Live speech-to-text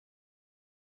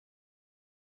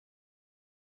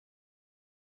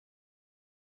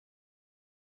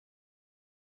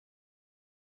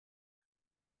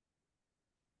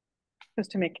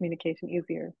just to make communication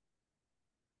easier.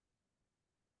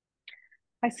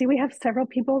 I see we have several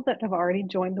people that have already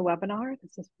joined the webinar.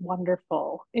 This is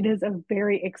wonderful. It is a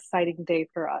very exciting day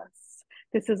for us.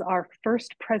 This is our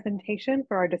first presentation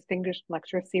for our Distinguished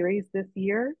Lecture Series this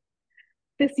year.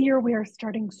 This year we are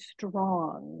starting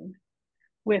strong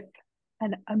with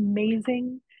an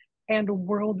amazing and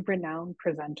world-renowned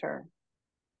presenter.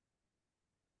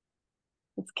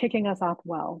 It's kicking us off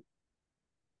well.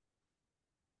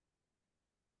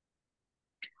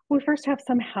 We first have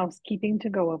some housekeeping to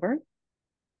go over.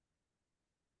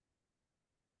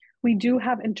 We do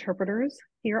have interpreters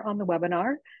here on the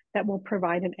webinar that will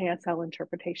provide an ASL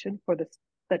interpretation for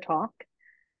the talk.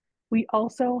 We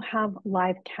also have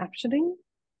live captioning.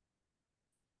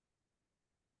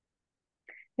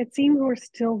 It seems we're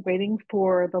still waiting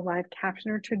for the live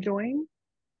captioner to join.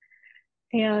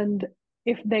 And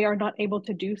if they are not able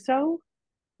to do so,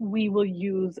 we will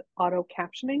use auto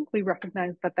captioning. We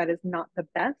recognize that that is not the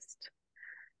best.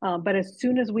 But as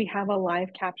soon as we have a live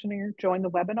captioner join the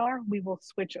webinar, we will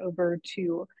switch over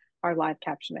to our live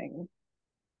captioning.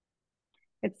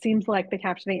 It seems like the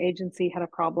captioning agency had a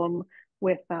problem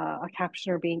with a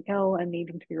captioner being ill and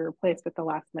needing to be replaced at the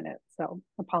last minute. So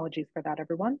apologies for that,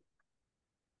 everyone.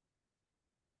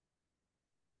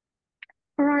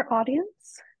 For our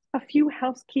audience, a few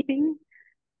housekeeping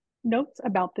notes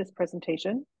about this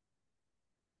presentation.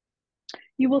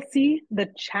 You will see the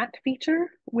chat feature,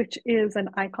 which is an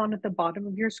icon at the bottom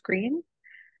of your screen.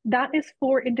 That is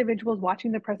for individuals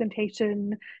watching the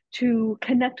presentation to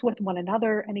connect with one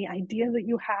another, any ideas that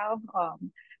you have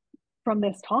from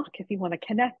this talk, if you want to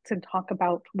connect and talk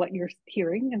about what you're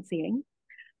hearing and seeing.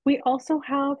 We also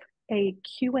have a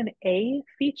Q&A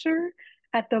feature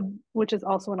which is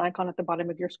also an icon at the bottom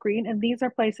of your screen. And these are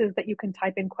places that you can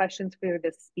type in questions for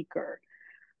this speaker.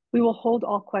 We will hold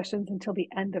all questions until the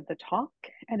end of the talk.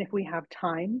 And if we have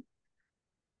time,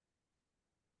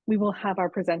 we will have our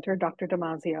presenter, Dr.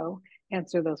 Damasio,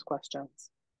 answer those questions.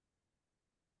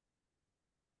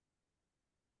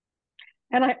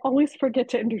 And I always forget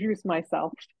to introduce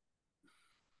myself.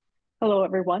 Hello,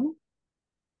 everyone.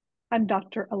 I'm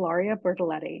Dr. Ilaria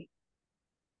Bertoletti.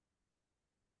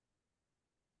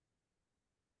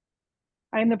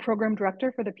 I am the program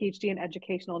director for the PhD in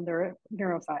Educational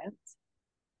Neuroscience,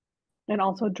 and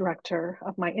also director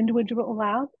of my individual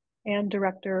lab and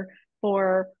director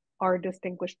for our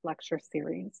Distinguished Lecture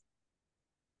Series.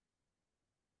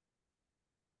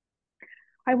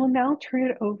 I will now turn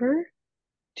it over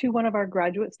to one of our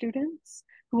graduate students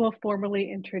who will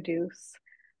formally introduce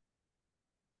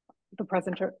the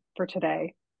presenter for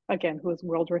today, again, who is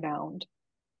world-renowned.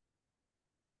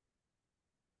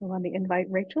 Let me invite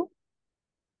Rachel.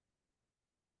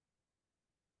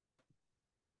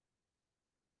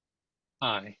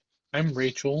 Hi, I'm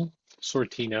Rachel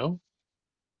Sortino.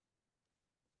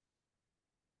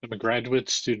 I'm a graduate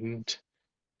student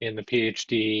in the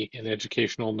PhD in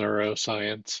Educational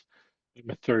Neuroscience.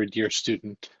 I'm a third-year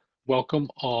student.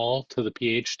 Welcome all to the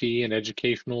PhD in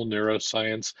Educational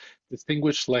Neuroscience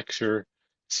Distinguished Lecture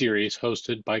Series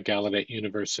hosted by Gallaudet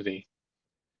University.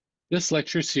 This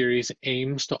lecture series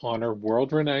aims to honor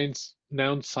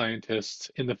world-renowned scientists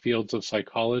in the fields of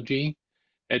psychology,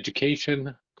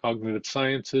 education, cognitive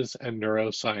sciences, and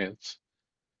neuroscience.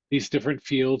 These different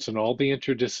fields and all the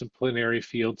interdisciplinary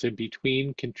fields in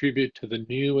between contribute to the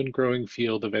new and growing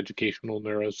field of educational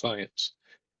neuroscience.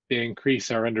 They increase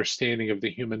our understanding of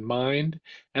the human mind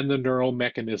and the neural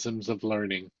mechanisms of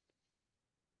learning.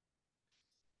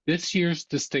 This year's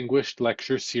Distinguished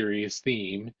Lecture Series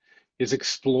theme is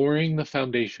Exploring the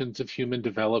Foundations of Human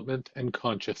Development and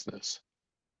Consciousness.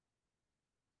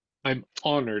 I'm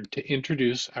honored to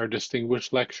introduce our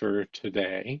distinguished lecturer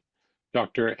today,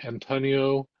 Dr.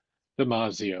 Antonio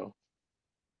Damasio.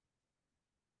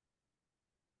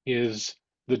 He is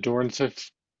the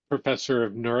Dornsife Professor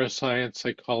of Neuroscience,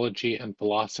 Psychology, and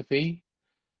Philosophy,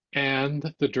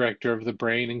 and the Director of the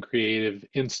Brain and Creative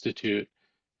Institute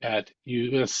at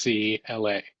USC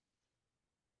LA.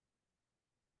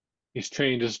 He's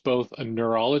trained as both a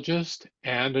neurologist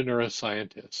and a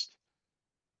neuroscientist.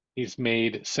 He's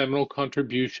made seminal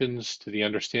contributions to the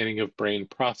understanding of brain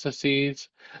processes,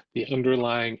 the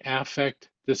underlying affect,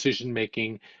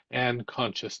 decision-making, and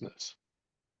consciousness.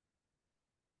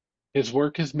 His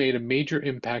work has made a major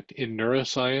impact in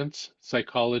neuroscience,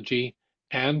 psychology,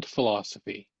 and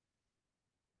philosophy.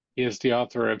 He is the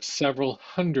author of several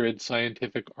hundred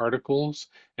scientific articles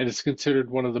and is considered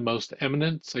one of the most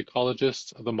eminent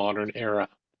psychologists of the modern era.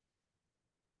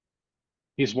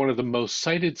 He's one of the most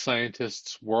cited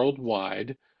scientists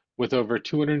worldwide, with over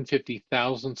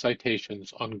 250,000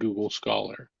 citations on Google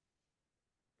Scholar.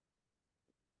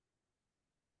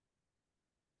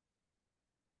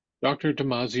 Dr.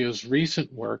 Damasio's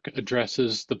recent work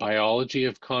addresses the biology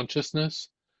of consciousness,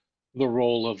 the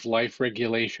role of life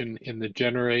regulation in the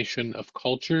generation of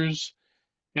cultures,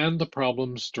 and the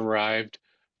problems derived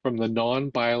from the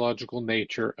non-biological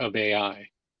nature of AI.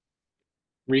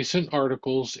 Recent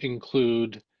articles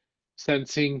include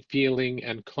Sensing, Feeling,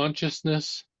 and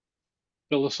Consciousness,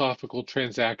 Philosophical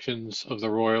Transactions of the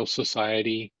Royal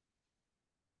Society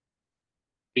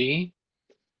B.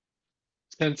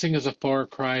 Sensing is a far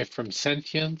cry from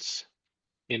sentience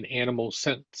in animal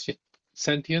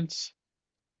sentience.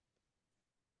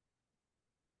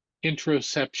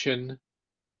 Introception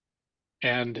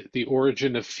and the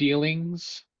Origin of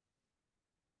Feelings,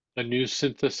 a new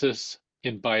synthesis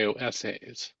in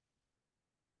bioessays,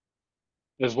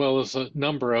 as well as a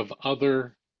number of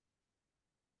other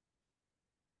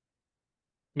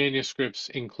manuscripts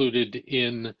included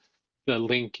in the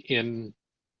link in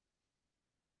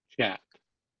chat.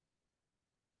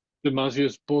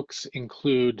 Damasio's books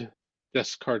include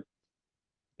Descartes'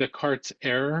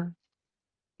 Error,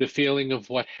 The Feeling of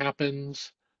What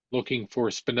Happens, Looking for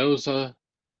Spinoza,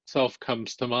 Self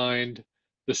Comes to Mind,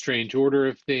 The Strange Order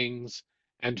of Things,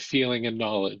 and Feeling and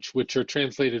Knowledge, which are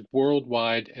translated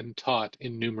worldwide and taught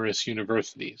in numerous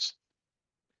universities.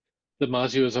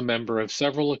 Damasio is a member of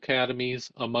several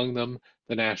academies, among them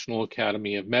the National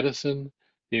Academy of Medicine,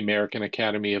 the American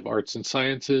Academy of Arts and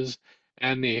Sciences,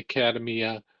 and the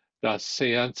Academia das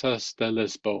Ciências de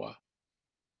Lisboa.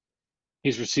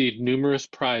 He's received numerous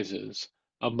prizes,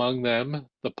 among them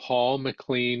the Paul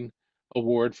MacLean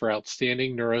Award for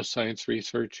Outstanding Neuroscience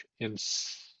Research in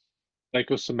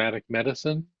Psychosomatic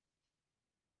Medicine,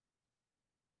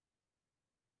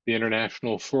 the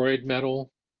International Freud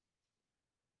Medal,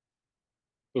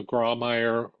 the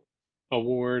Grawemeyer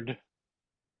Award,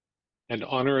 and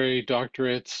honorary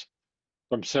doctorates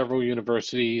from several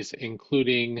universities,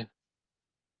 including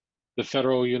the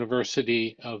Federal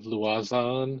University of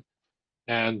Lausanne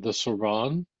and the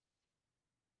Sorbonne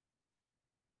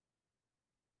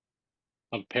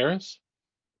of Paris.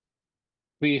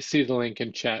 Please see the link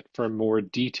in chat for a more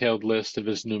detailed list of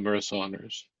his numerous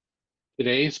honors.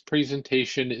 Today's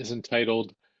presentation is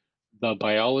entitled The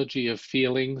Biology of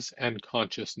Feelings and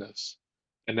Consciousness.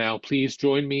 And now please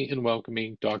join me in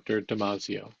welcoming Dr.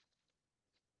 Damasio.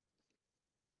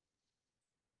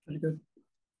 Very good.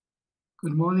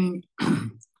 Good morning.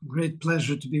 Great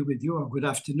pleasure to be with you, or good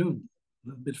afternoon. A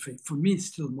little bit for me, it's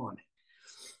still morning.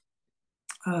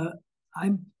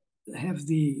 I have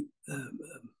the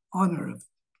honor of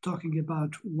talking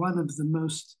about one of the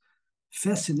most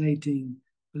fascinating,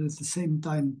 but at the same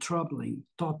time troubling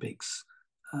topics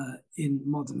in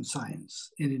modern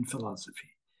science and in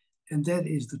philosophy, and that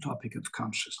is the topic of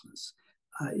consciousness.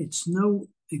 It's no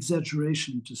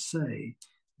exaggeration to say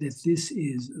that this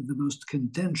is the most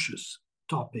contentious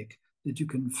topic that you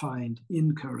can find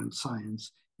in current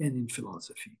science and in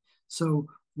philosophy. So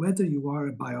whether you are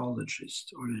a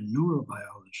biologist or a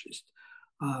neurobiologist,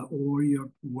 or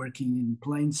you're working in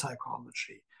plain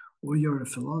psychology, or you're a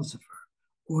philosopher,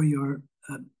 or you're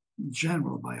a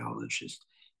general biologist,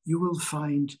 you will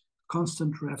find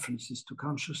constant references to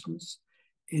consciousness,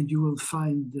 and you will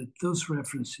find that those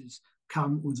references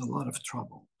come with a lot of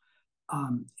trouble.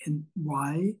 And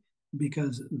why?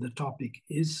 Because the topic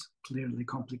is clearly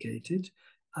complicated.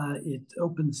 It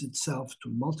opens itself to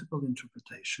multiple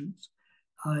interpretations.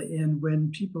 And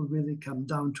when people really come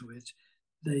down to it,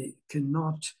 they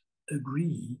cannot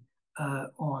agree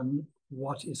on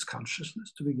what is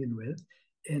consciousness to begin with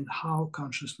and how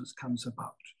consciousness comes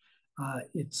about.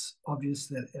 It's obvious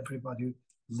that everybody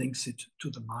links it to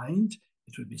the mind.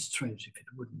 It would be strange if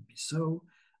it wouldn't be so.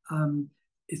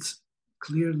 It's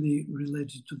clearly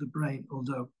related to the brain,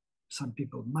 although some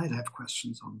people might have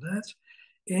questions on that.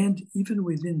 And even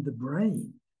within the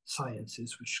brain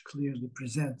sciences, which clearly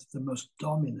present the most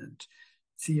dominant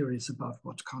theories about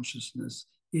what consciousness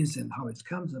is and how it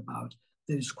comes about,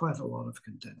 there is quite a lot of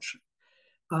contention.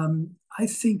 I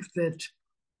think that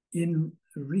in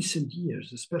recent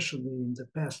years, especially in the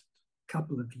past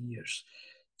couple of years,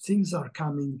 things are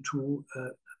coming to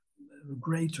a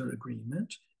greater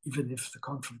agreement, even if the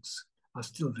conflicts are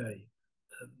still very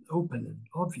open and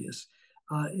obvious.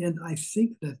 And I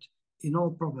think that in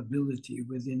all probability,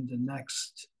 within the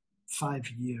next 5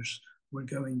 years, we're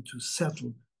going to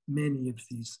settle many of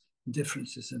these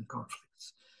differences and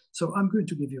conflicts. So I'm going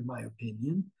to give you my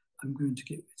opinion.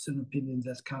 It's an opinion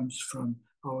that comes from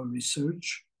our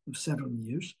research of several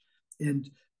years.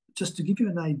 And just to give you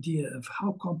an idea of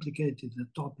how complicated the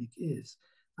topic is,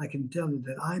 I can tell you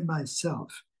that I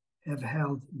myself have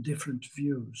held different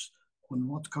views on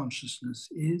what consciousness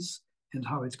is and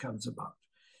how it comes about.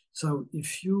 So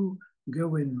if you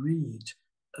go and read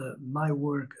my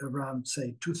work around,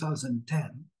 say,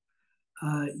 2010,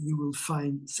 you will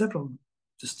find several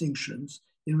distinctions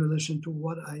in relation to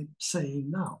what I'm saying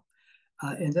now.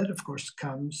 And that, of course,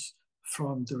 comes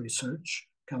from the research,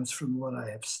 comes from what I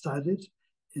have studied,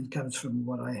 and comes from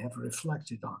what I have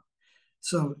reflected on.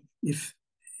 So if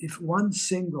one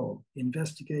single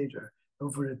investigator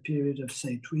over a period of,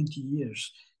 say, 20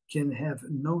 years can have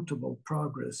notable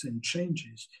progress and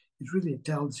changes, it really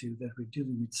tells you that we're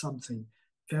dealing with something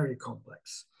very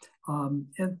complex. And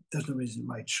there's no reason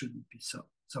why it shouldn't be so.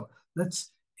 So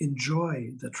let's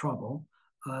enjoy the trouble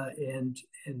and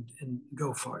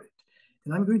go for it.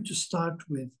 And I'm going to start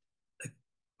with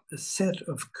a set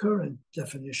of current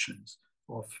definitions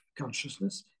of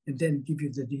consciousness, and then give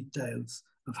you the details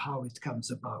of how it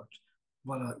comes about.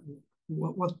 What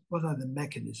are the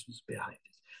mechanisms behind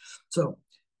it? So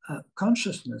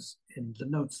consciousness, in the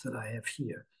notes that I have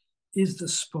here, is the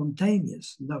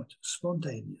spontaneous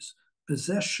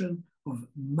possession of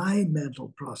my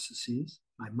mental processes,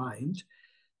 my mind,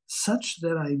 such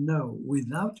that I know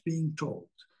without being told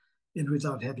and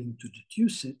without having to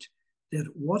deduce it, that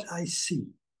what I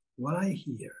see, what I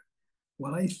hear,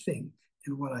 what I think,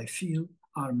 and what I feel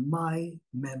are my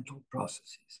mental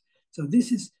processes. So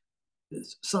this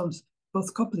sounds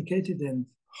both complicated and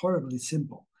horribly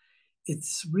simple.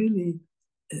 It's really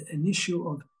an issue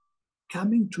of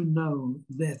coming to know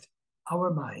that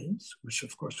our minds, which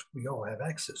of course we all have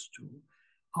access to,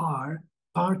 are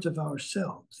part of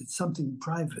ourselves. It's something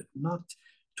private, not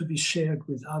to be shared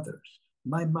with others.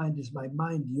 My mind is my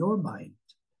mind, your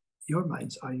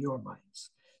minds are your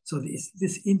minds. So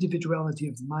this individuality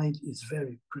of mind is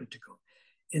very critical.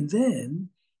 And then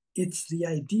it's the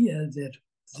idea that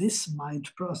this mind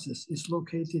process is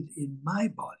located in my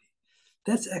body.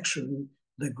 That's actually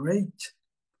the great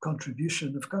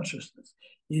contribution of consciousness,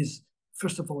 is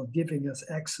first of all giving us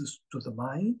access to the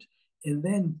mind and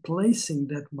then placing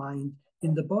that mind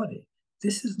in the body.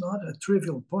 This is not a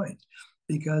trivial point,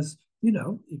 because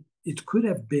it could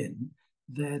have been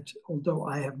that although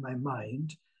I have my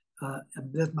mind,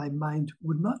 that my mind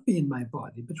would not be in my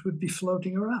body, but would be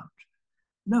floating around.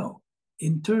 No,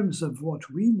 in terms of what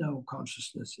we know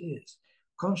consciousness is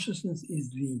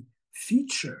the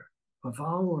feature of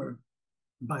our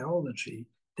biology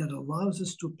that allows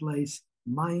us to place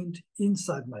mind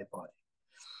inside my body.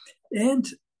 And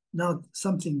now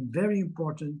something very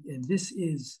important, and this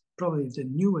is probably the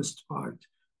newest part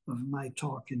of my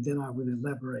talk, and then I will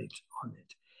elaborate on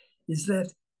it, is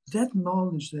that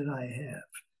knowledge that I have,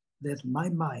 that my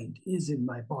mind is in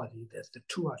my body, that the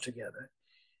two are together,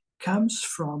 comes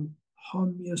from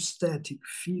homeostatic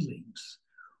feelings,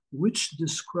 which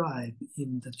describe,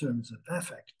 in the terms of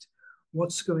affect,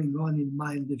 what's going on in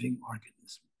my living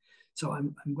organism. So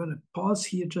I'm going to pause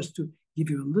here just to give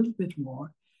you a little bit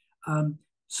more.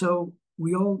 So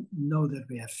we all know that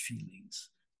we have feelings.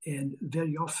 And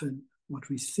very often what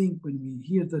we think when we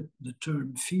hear the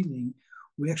term feeling,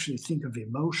 we actually think of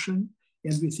emotion,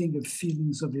 and we think of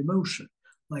feelings of emotion.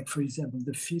 Like, for example,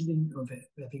 the feeling of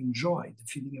having joy, the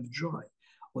feeling of joy,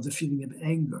 or the feeling of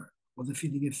anger, or the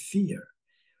feeling of fear.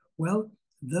 Well,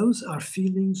 those are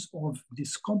feelings of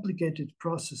these complicated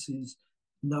processes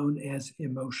known as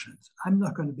emotions. I'm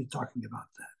not going to be talking about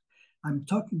that. I'm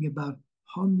talking about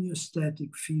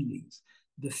homeostatic feelings,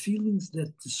 the feelings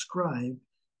that describe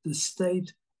the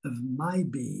state of my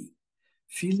being,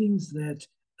 feelings that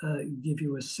give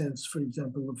you a sense, for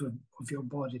example, of your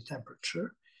body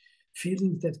temperature,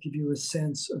 feelings that give you a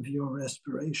sense of your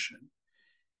respiration,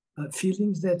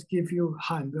 feelings that give you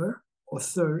hunger or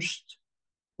thirst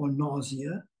or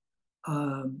nausea,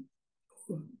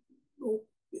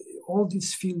 all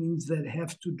these feelings that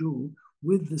have to do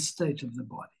with the state of the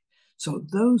body. So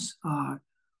those are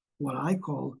what I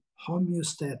call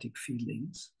homeostatic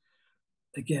feelings,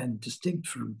 again, distinct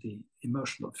from the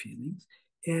emotional feelings.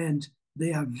 And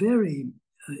they are very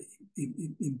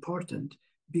important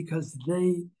because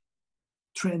they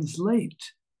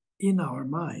translate in our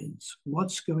minds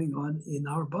what's going on in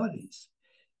our bodies.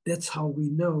 That's how we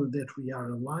know that we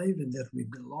are alive and that we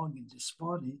belong in this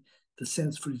body. The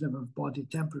sense, for example, of body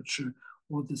temperature,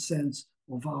 or the sense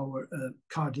of our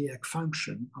cardiac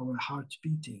function, our heart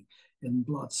beating and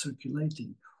blood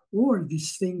circulating, or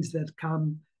these things that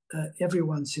come every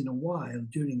once in a while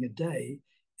during a day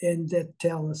and that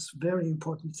tell us very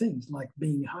important things, like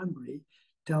being hungry,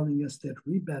 telling us that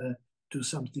we better do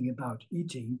something about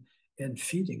eating and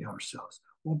feeding ourselves,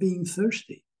 or being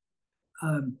thirsty.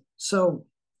 So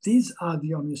these are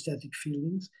the homeostatic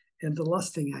feelings. And the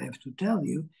last thing I have to tell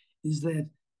you is that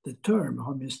the term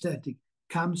homeostatic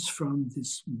comes from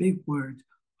this big word,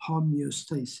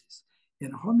 homeostasis.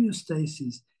 And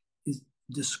homeostasis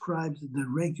describes the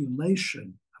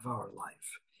regulation of our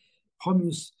life.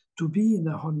 To be in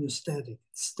a homeostatic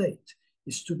state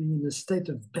is to be in a state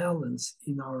of balance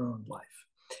in our own life.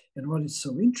 And what is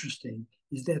so interesting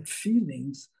is that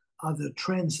feelings are the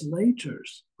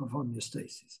translators of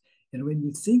homeostasis. And when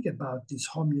you think about these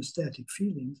homeostatic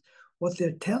feelings, what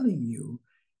they're telling you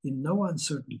in no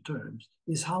uncertain terms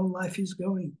is how life is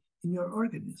going in your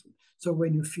organism. So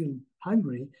when you feel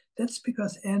hungry, that's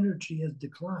because energy has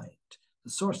declined.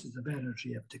 The sources of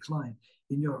energy have declined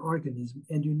in your organism,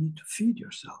 and you need to feed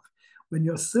yourself. When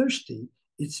you're thirsty,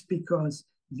 it's because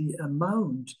the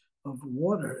amount of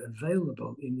water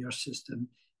available in your system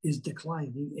is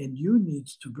declining, and you need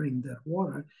to bring that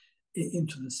water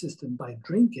into the system by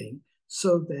drinking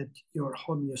so that your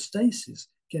homeostasis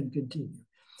can continue.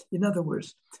 In other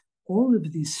words, all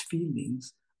of these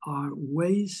feelings are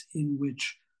ways in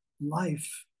which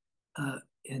life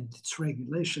and its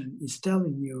regulation is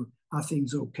telling you, are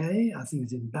things okay? Are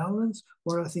things in balance?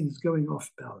 Or are things going off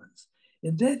balance?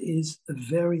 And that is a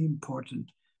very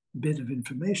important bit of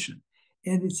information.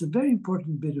 And it's a very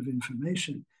important bit of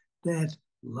information that,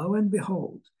 lo and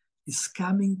behold, is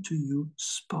coming to you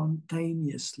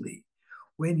spontaneously.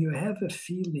 When you have a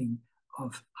feeling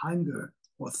of hunger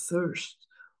or thirst,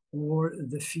 or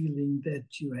the feeling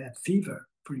that you have fever,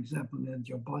 for example, and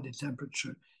your body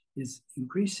temperature is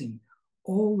increasing,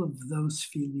 all of those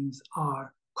feelings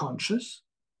are conscious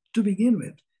to begin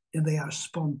with, and they are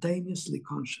spontaneously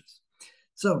conscious.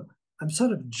 So I'm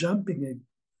sort of jumping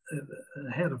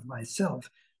ahead of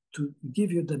myself to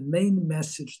give you the main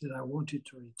message that I want you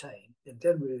to retain, and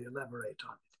then we'll elaborate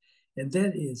on it. And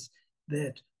that is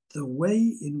that the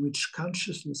way in which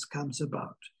consciousness comes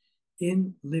about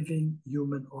in living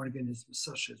human organisms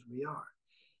such as we are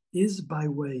is by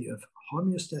way of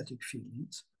homeostatic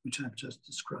feelings, which I've just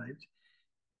described,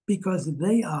 because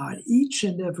they are, each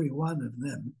and every one of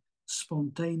them,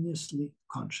 spontaneously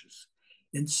conscious.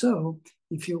 And so,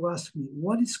 if you ask me,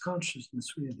 what is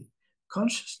consciousness really?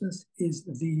 Consciousness is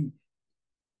the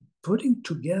putting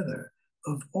together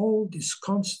of all these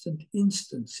constant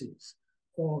instances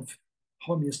of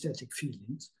homeostatic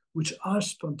feelings, which are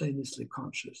spontaneously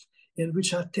conscious and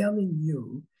which are telling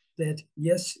you that,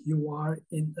 yes, you are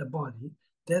in a body,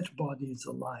 that body is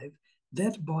alive,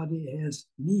 that body has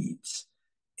needs,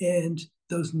 and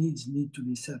those needs need to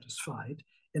be satisfied,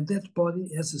 and that body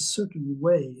has a certain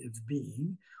way of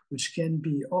being, which can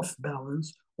be off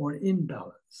balance or in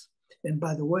balance. And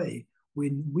by the way,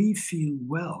 when we feel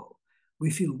well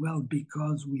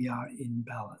because we are in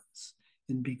balance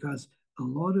and because a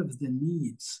lot of the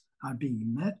needs are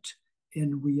being met,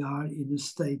 and we are in a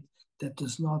state that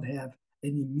does not have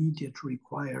an immediate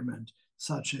requirement,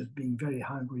 such as being very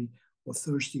hungry or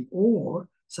thirsty, or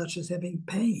such as having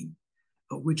pain,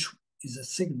 which is a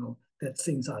signal that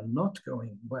things are not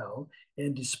going well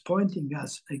and is pointing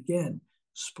us again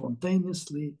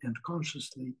spontaneously and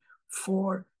consciously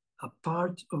for a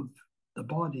part of the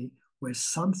body where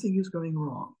something is going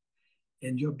wrong,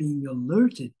 and you're being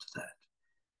alerted to that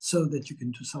so that you can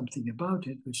do something about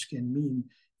it, which can mean,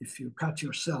 if you cut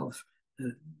yourself,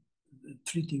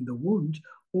 treating the wound,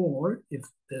 or if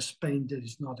there's pain that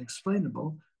is not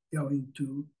explainable, going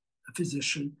to a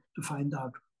physician to find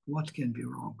out what can be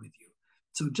wrong with you.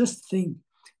 So just think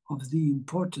of the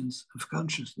importance of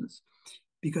consciousness,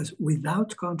 because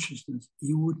without consciousness,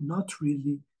 you would not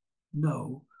really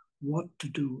know what to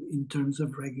do in terms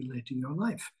of regulating your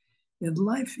life. And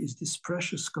life is this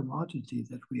precious commodity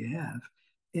that we have.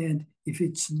 And if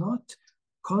it's not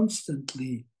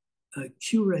constantly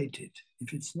curated,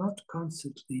 if it's not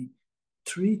constantly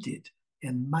treated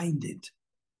and minded,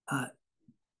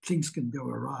 things can go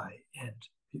awry and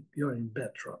you're in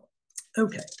bad trouble.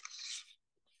 Okay.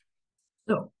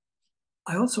 So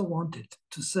I also wanted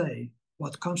to say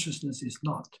what consciousness is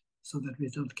not, so that we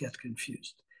don't get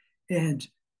confused. And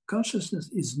consciousness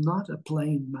is not a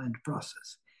plain mind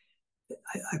process.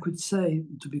 I could say,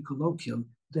 to be colloquial,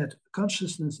 that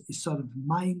consciousness is sort of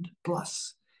mind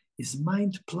plus, is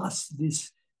mind plus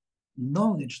this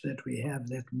knowledge that we have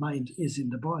that mind is in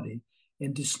the body,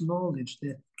 and this knowledge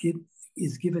that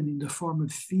is given in the form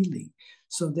of feeling,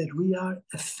 so that we are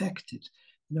affected.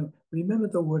 Remember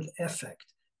the word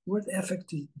affect. The word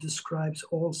affect describes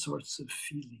all sorts of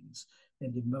feelings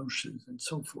and emotions and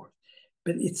so forth.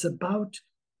 But it's about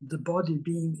the body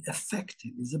being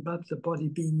affected. It's about the body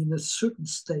being in a certain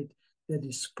state that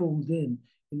is pulled in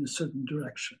a certain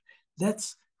direction.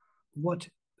 That's what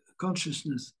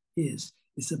consciousness is.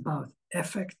 It's about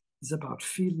affect, it's about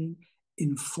feeling,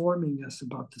 informing us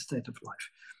about the state of life.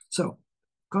 So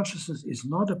consciousness is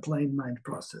not a plain mind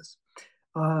process.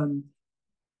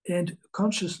 And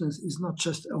consciousness is not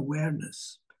just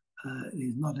awareness,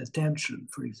 is not attention,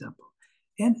 for example.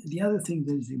 And the other thing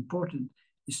that is important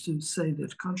is to say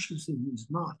that consciousness is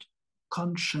not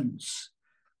conscience.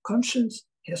 Conscience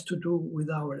has to do with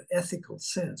our ethical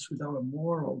sense, with our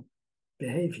moral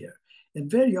behavior. And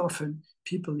very often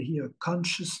people hear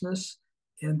consciousness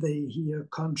and they hear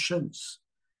conscience.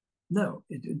 No,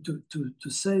 to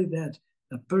say that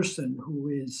a person who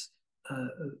is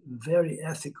very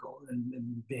ethical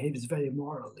and behaves very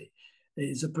morally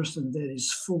is a person that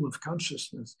is full of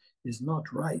consciousness is not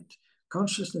right.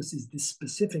 Consciousness is this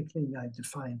specific thing I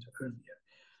defined earlier.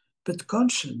 But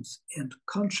conscience and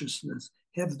consciousness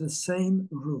have the same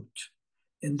root,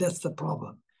 and that's the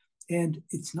problem. And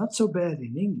it's not so bad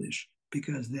in English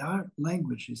because there are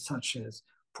languages such as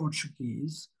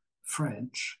Portuguese,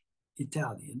 French,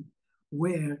 Italian,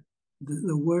 where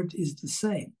the word is the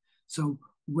same. So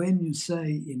when you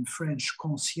say in French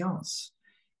conscience,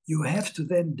 you have to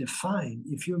then define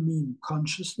if you mean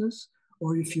consciousness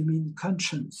or if you mean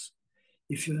conscience.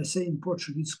 If you say in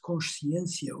Portuguese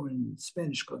consciência or in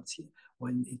Spanish consciência or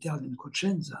in Italian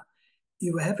coscienza,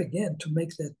 you have again to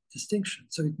make that distinction.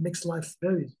 So it makes life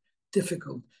very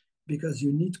difficult because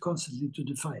you need constantly to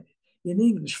define it. In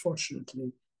English,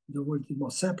 fortunately, the word is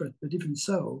more separate, but even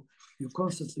so, you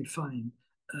constantly find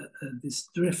this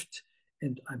drift,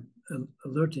 and I'm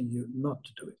alerting you not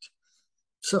to do it.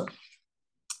 So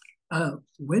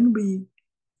when we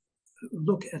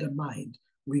look at a mind,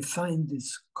 we find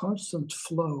this constant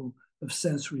flow of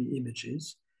sensory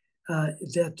images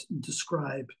that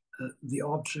describe the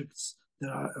objects that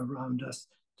are around us,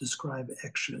 describe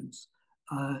actions.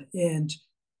 And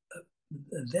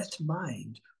that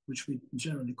mind, which we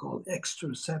generally call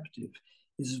exteroceptive,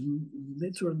 is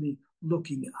literally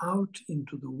looking out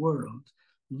into the world,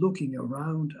 looking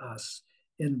around us,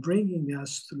 and bringing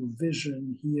us through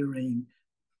vision, hearing,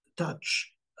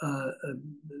 touch,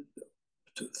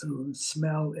 through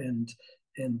smell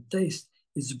and taste,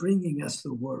 is bringing us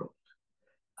the world.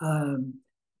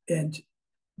 And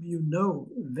you know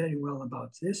very well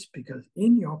about this because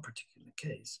in your particular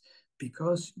case,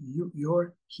 because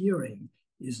your hearing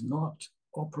is not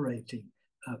operating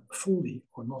fully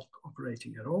or not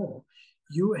operating at all,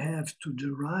 you have to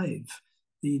derive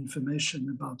the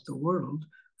information about the world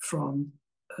from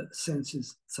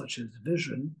senses such as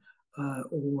vision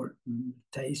or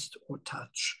taste or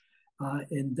touch.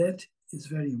 And that is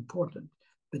very important.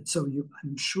 But so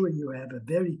I'm sure you have a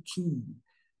very keen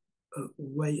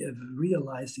way of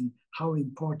realizing how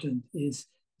important is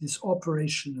this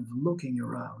operation of looking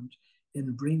around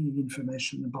and bringing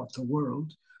information about the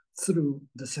world through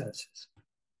the senses.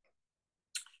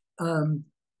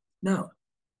 Now,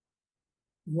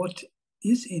 what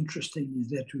is interesting is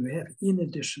that you have, in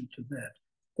addition to that,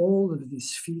 all of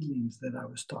these feelings that I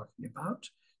was talking about,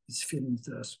 these feelings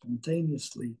that are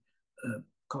spontaneously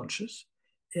conscious,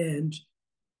 and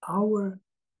our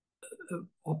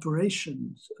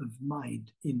operations of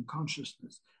mind in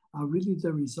consciousness are really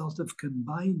the result of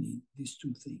combining these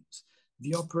two things.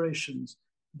 The operations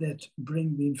that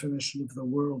bring the information of the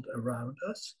world around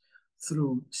us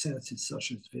through senses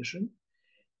such as vision,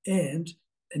 and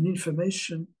an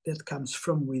information that comes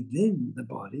from within the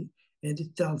body, and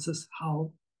it tells us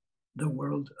how the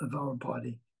world of our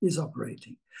body is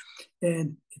operating.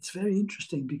 And it's very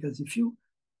interesting because if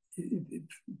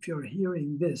you're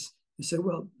hearing this, you say,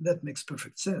 well, that makes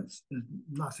perfect sense. There's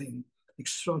nothing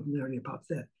extraordinary about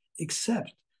that,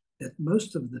 except that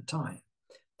most of the time,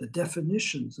 the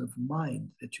definitions of mind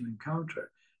that you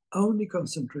encounter only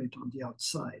concentrate on the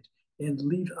outside and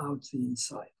leave out the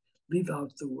inside, leave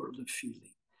out the world of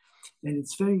feeling. And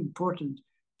it's very important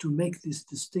to make this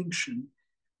distinction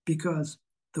because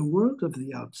the world of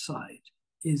the outside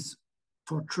is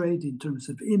portrayed in terms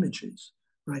of images.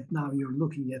 Right now, you're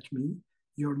looking at me,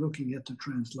 you're looking at the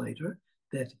translator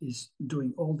that is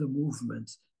doing all the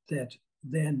movements that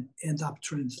then end up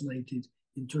translated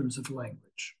in terms of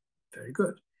language. Very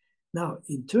good. Now,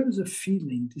 in terms of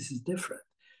feeling, this is different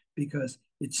because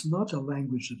it's not a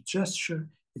language of gesture,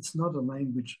 it's not a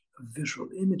language of visual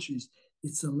images,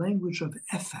 it's a language of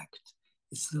affect.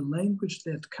 It's the language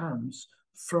that comes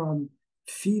from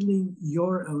feeling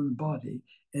your own body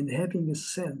and having a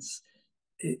sense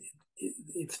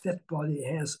if that body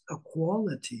has a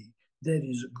quality that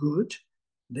is good,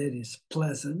 that is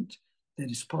pleasant, that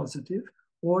is positive,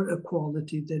 or a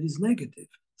quality that is negative,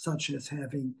 such as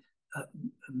having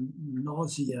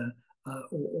nausea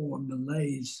or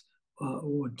malaise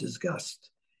or disgust.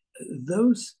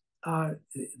 Those are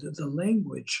the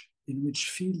language in which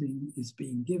feeling is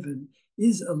being given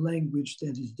is a language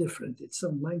that is different. It's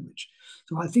some language.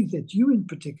 So I think that you in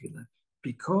particular,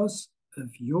 because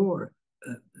your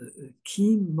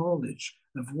keen knowledge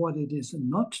of what it is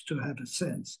not to have a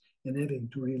sense and having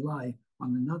to rely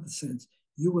on another sense,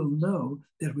 you will know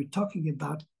that we're talking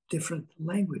about different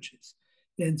languages.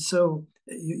 And so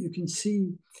you can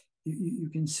see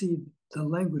the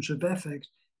language of affect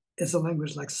as a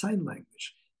language like sign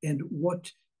language. And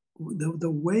what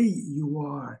the way you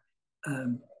are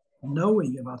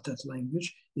knowing about that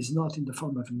language is not in the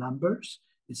form of numbers,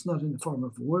 it's not in the form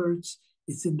of words,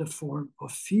 it's in the form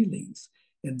of feelings.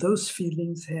 And those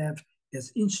feelings have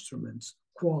as instruments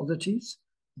qualities,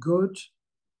 good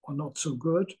or not so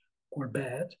good or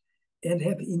bad, and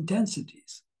have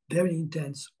intensities, very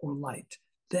intense or light.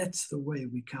 That's the way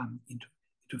we come into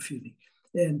feeling.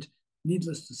 And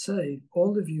needless to say,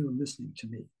 all of you listening to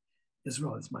me, as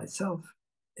well as myself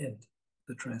and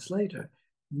the translator,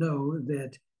 know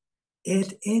that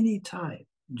at any time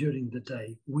during the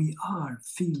day, we are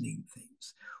feeling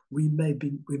things. We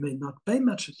may not pay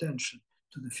much attention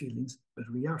to the feelings, but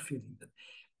we are feeling them.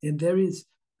 And there is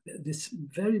this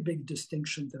very big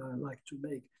distinction that I like to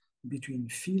make between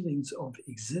feelings of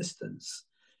existence,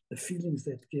 the feelings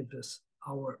that give us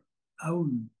our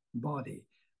own body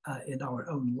and our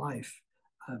own life,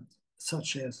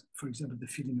 such as, for example, the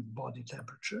feeling of body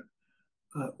temperature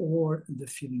or the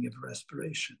feeling of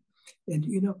respiration. And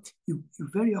you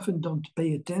very often don't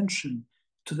pay attention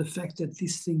to the fact that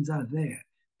these things are there,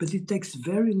 but it takes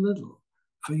very little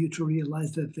for you to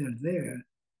realize that they're there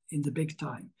in the big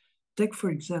time. Take, for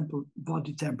example,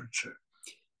 body temperature.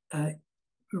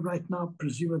 Right now,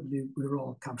 presumably, we're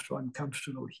all comfortable. I'm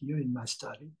comfortable here in my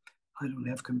study. I don't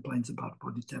have complaints about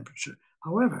body temperature.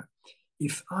 However,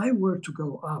 if I were to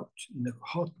go out in a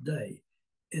hot day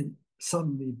and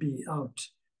suddenly be out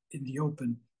in the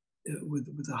open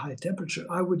with a high temperature,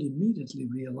 I would immediately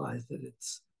realize that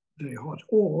it's very hot.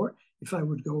 Or if I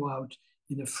would go out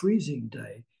in a freezing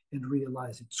day and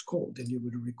realize it's cold, then you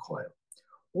would recoil.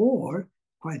 Or,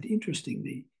 quite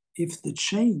interestingly, if the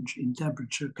change in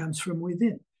temperature comes from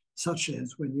within, such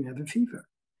as when you have a fever.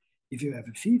 If you have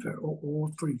a fever,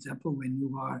 or for example, when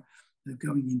you are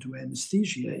going into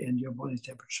anesthesia and your body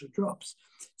temperature drops.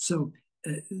 So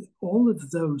all of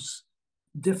those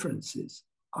differences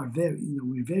are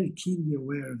we're very keenly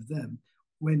aware of them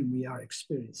when we are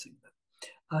experiencing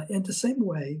them. And the same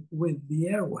way with the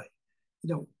airway.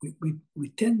 We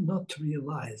tend not to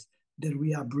realize that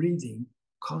we are breathing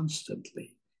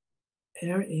constantly,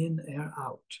 air in, air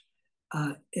out.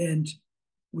 And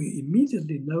we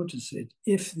immediately notice it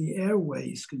if the airway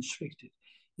is constricted.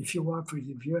 If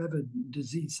you have a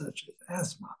disease such as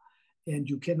asthma and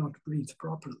you cannot breathe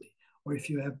properly, or if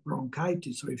you have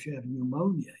bronchitis, or if you have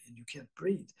pneumonia and you can't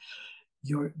breathe,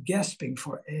 you're gasping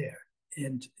for air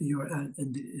and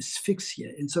and asphyxia.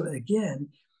 And so again,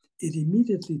 it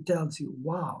immediately tells you,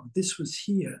 wow, this was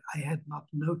here. I had not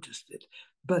noticed it.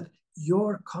 But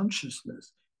your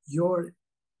consciousness, your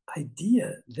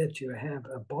idea that you have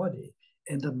a body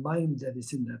and a mind that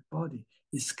is in that body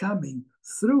is coming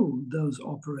through those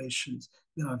operations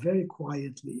that are very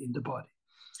quietly in the body.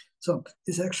 So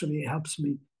this actually helps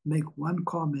me make one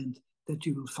comment that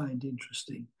you will find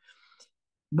interesting.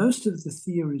 Most of the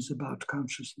theories about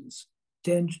consciousness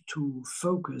tend to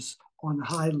focus on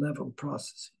high-level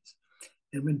processes.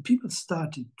 And when people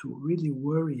started to really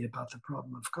worry about the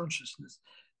problem of consciousness,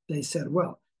 they said,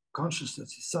 well,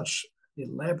 consciousness is such an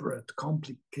elaborate,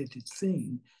 complicated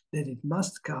thing that it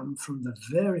must come from the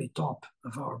very top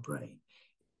of our brain.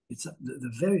 It's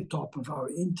the very top of our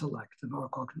intellect, of our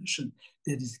cognition,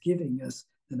 that is giving us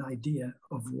an idea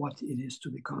of what it is to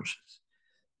be conscious.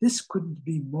 This couldn't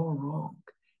be more wrong.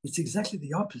 It's exactly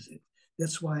the opposite.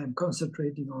 That's why I'm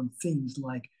concentrating on things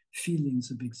like feelings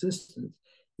of existence.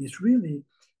 It really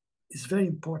is very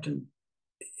important.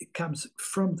 It comes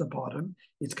from the bottom.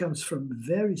 It comes from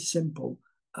very simple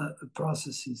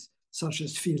processes such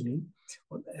as feeling.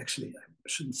 Well, actually, I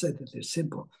shouldn't say that they're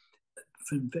simple.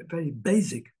 From very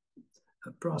basic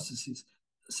processes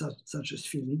such as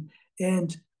feeling.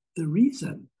 And the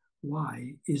reason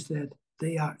why is that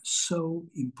they are so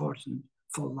important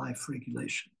for life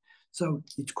regulation. So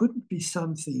it couldn't be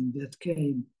something that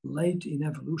came late in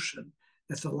evolution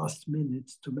at the last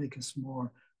minute to make us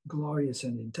more glorious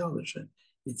and intelligent.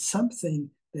 It's something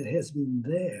that has been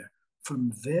there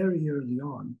from very early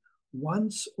on,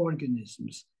 once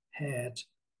organisms had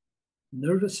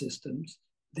nervous systems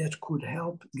that could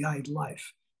help guide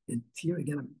life. And here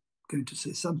again, I'm going to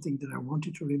say something that I want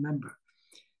you to remember.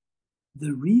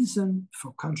 The reason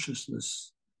for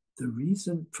consciousness, the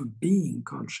reason for being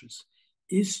conscious,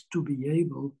 is to be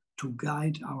able to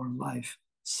guide our life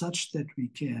such that we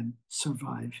can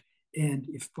survive and,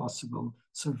 if possible,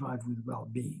 survive with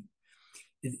well-being.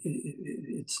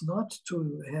 It's not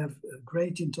to have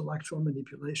great intellectual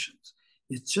manipulations.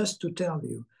 It's just to tell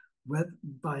you whether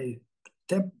by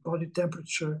body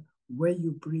temperature, where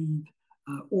you breathe,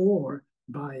 or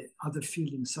by other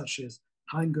feelings such as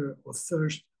hunger or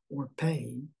thirst or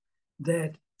pain,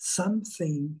 that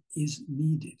something is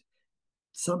needed.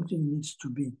 Something needs to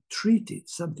be treated,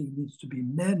 something needs to be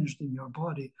managed in your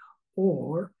body,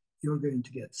 or you're going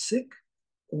to get sick,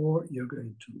 or you're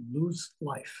going to lose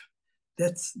life.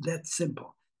 That's that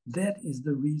simple. That is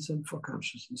the reason for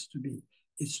consciousness to be.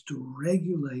 It's to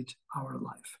regulate our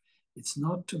life. It's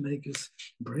not to make us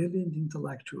brilliant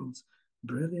intellectuals,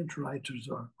 brilliant writers,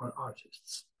 or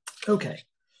artists. Okay,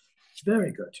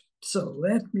 very good. So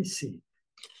let me see.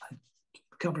 I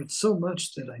covered so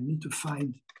much that I need to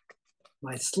find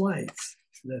my slides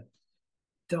that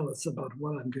tell us about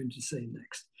what I'm going to say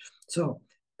next. So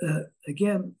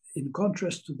again, in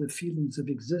contrast to the feelings of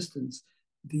existence,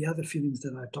 the other feelings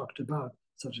that I talked about,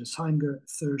 such as hunger,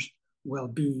 thirst,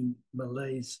 well-being,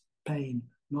 malaise, pain,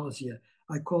 nausea,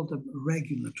 I call them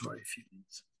regulatory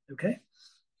feelings, okay?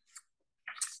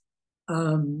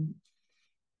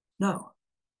 Now,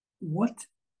 what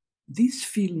these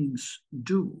feelings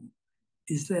do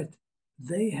is that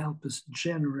they help us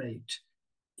generate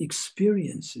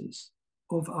experiences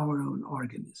of our own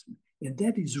organism. And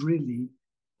that is really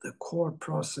the core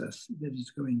process that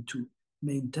is going to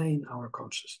maintain our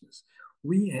consciousness.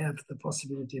 We have the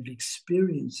possibility of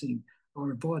experiencing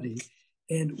our body.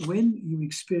 And when you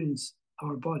experience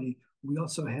our body, we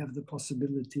also have the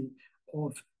possibility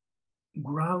of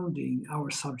grounding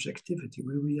our subjectivity.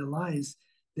 We realize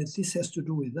that this has to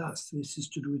do with us. This is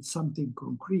to do with something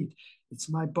concrete. It's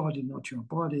my body, not your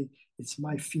body. It's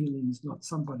my feelings, not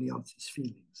somebody else's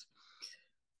feelings.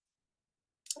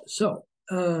 So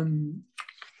the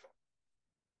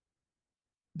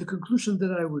conclusion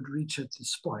that I would reach at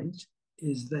this point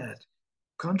is that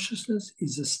consciousness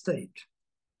is a state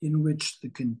in which the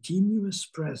continuous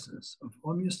presence of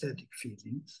homeostatic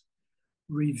feelings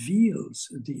reveals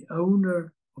the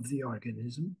owner of the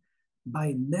organism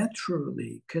by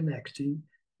naturally connecting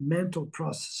mental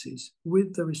processes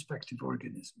with the respective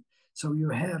organism. So you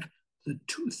have the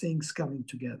two things coming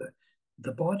together,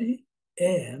 the body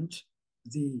and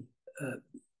the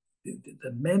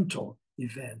mental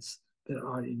events that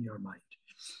are in your mind.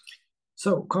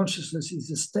 So consciousness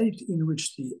is a state in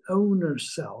which the owner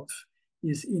self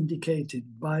is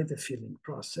indicated by the feeling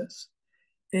process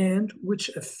and which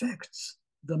affects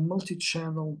the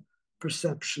multi-channel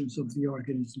perceptions of the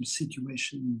organism's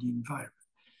situation in the environment.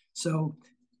 So,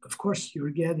 of course, you're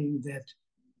getting that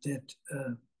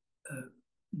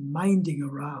minding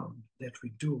around that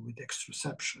we do with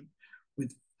extroception,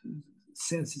 with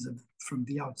senses from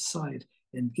the outside,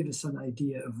 and give us an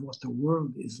idea of what the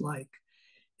world is like.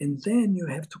 And then you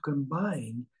have to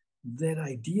combine that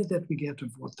idea that we get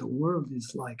of what the world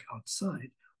is like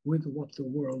outside with what the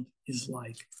world is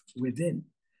like within.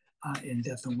 And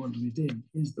that the world within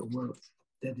is the world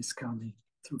that is coming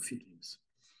through feelings.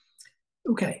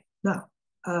 Okay, now,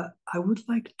 I would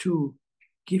like to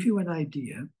give you an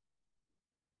idea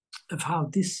of how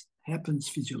this happens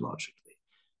physiologically,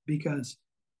 because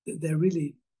there are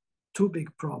really two big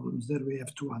problems that we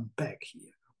have to unpack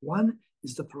here. One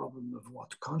is the problem of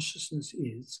what consciousness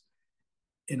is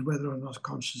and whether or not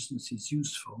consciousness is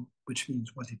useful, which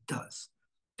means what it does.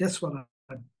 That's what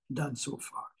I've done so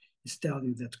far, is tell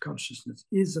you that consciousness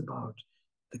is about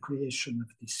the creation of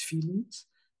these feelings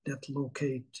that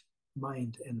locate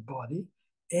mind and body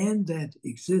and that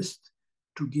exist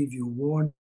to give you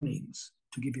warnings,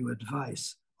 to give you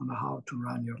advice on how to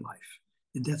run your life.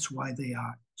 And that's why they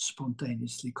are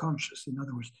spontaneously conscious. In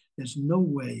other words, there's no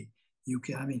way you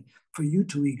can, for you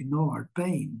to ignore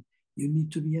pain, you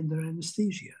need to be under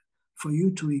anesthesia. For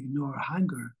you to ignore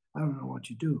hunger, I don't know what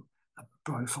you do. I'll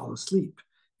probably fall asleep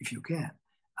if you can.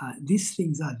 These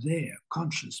things are there,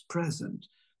 conscious, present,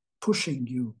 pushing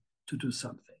you to do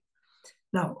something.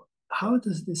 Now, how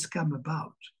does this come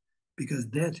about? Because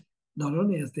that not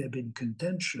only has there been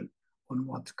contention on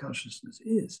what consciousness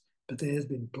is, but there has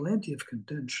been plenty of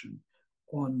contention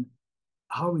on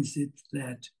how is it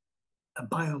that a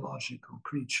biological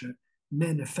creature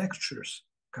manufactures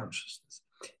consciousness.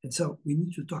 And so we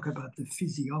need to talk about the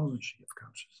physiology of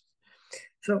consciousness.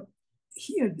 So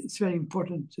here it's very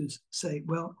important to say,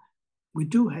 well, we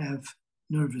do have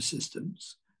nervous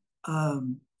systems.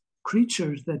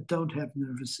 Creatures that don't have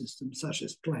nervous systems, such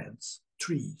as plants,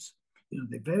 trees,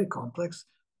 they're very complex,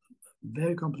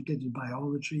 very complicated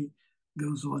biology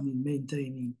goes on in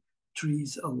maintaining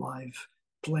trees alive,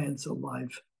 plants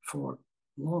alive for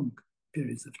long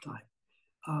periods of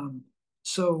time.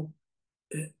 So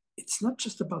it's not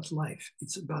just about life.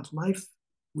 It's about life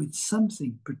with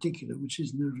something particular, which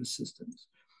is nervous systems.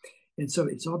 And so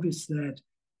it's obvious that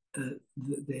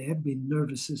there have been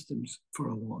nervous systems for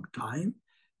a long time.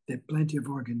 There are plenty of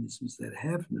organisms that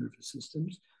have nervous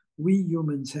systems. We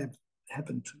humans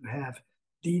happen to have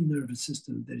the nervous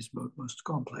system that is most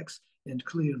complex, and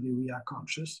clearly we are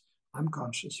conscious. I'm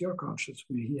conscious, you're conscious,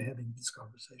 we're here having this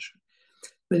conversation.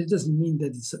 But it doesn't mean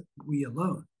that it's we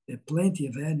alone. There are plenty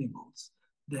of animals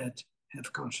that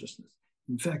have consciousness.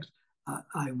 In fact,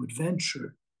 I would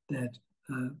venture that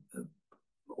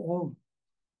all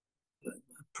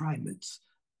primates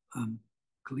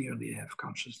clearly have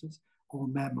consciousness, all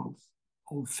mammals,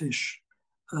 all fish.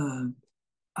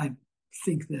 I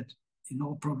think that in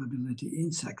all probability,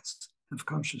 insects have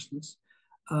consciousness.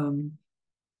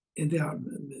 And they are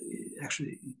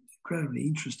actually incredibly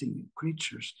interesting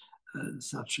creatures,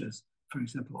 such as, for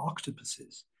example,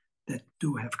 octopuses that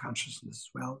do have consciousness as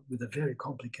well, with a very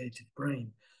complicated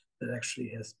brain that actually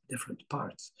has different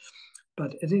parts.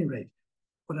 But at any rate,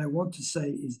 what I want to say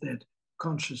is that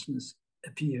consciousness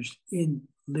appears in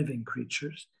living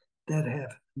creatures that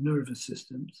have nervous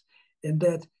systems, and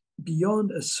that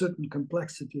beyond a certain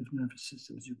complexity of nervous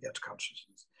systems, you get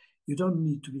consciousness. You don't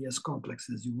need to be as complex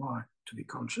as you are to be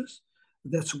conscious.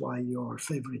 That's why your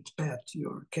favorite pet,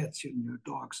 your cats and your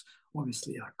dogs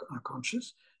obviously are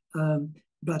conscious.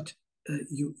 But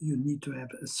you need to have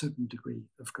a certain degree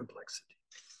of complexity.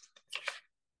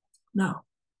 Now,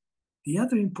 the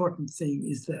other important thing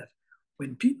is that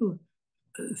when people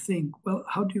think, well,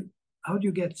 how do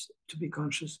you get to be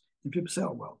conscious? And people say,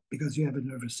 oh, well, because you have a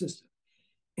nervous system.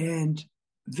 And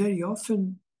very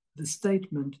often the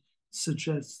statement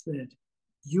suggests that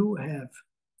you have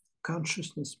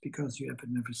consciousness because you have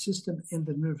a nervous system, and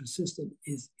the nervous system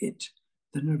is it.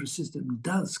 The nervous system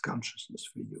does consciousness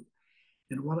for you.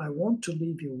 And what I want to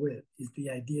leave you with is the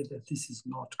idea that this is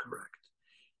not correct.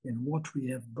 And what we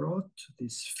have brought to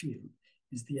this field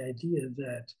is the idea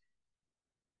that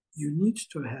you need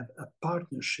to have a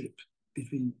partnership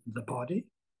between the body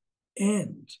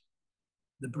and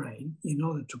the brain in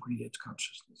order to create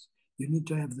consciousness. You need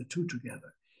to have the two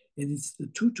together. And it's the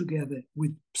two together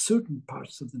with certain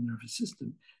parts of the nervous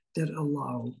system that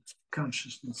allow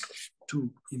consciousness to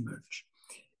emerge.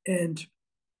 And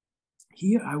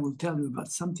here I will tell you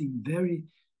about something very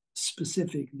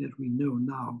specific that we know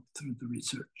now through the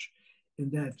research,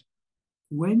 and that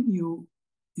when you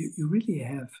really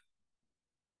have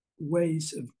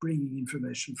ways of bringing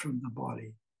information from the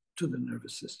body to the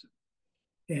nervous system,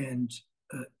 and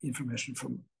information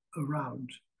from around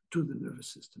to the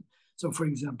nervous system. So for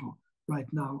example, right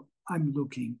now I'm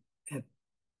looking at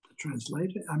the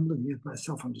translator, I'm looking at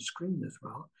myself on the screen as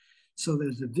well. So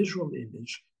there's a visual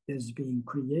image that's being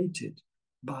created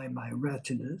by my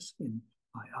retinas in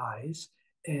my eyes,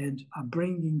 and I'm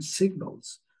bringing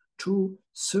signals to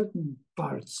certain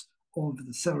parts of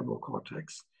the cerebral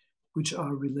cortex, which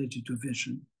are related to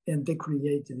vision, and they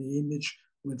create the image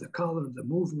with the color, the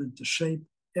movement, the shape,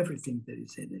 everything that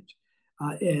is in it.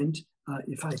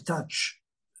 If I touch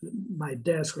my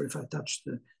desk, or if I touch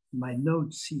my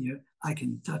notes here, I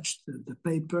can touch the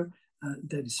paper,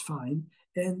 that is fine.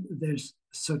 And there's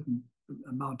a certain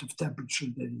amount of temperature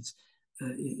that is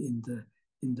in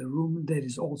the room that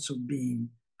is also being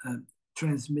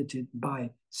transmitted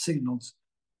by signals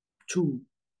to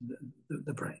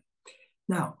the brain.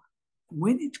 Now,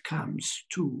 when it comes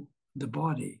to the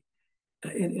body,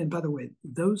 and by the way,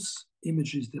 those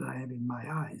images that I have in my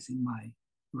eyes, in my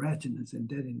retinas, and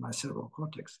then in my cerebral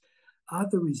cortex, are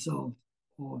the result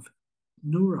of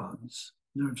neurons,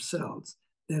 nerve cells,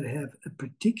 that have a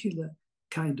particular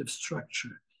kind of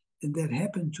structure, and that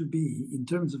happen to be, in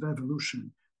terms of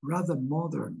evolution, rather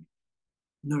modern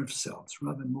nerve cells,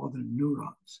 rather modern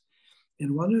neurons.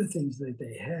 And one of the things that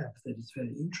they have that is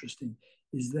very interesting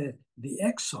is that the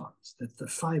axons, that the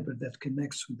fiber that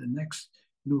connects with the next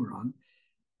neuron,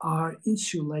 are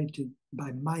insulated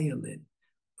by myelin,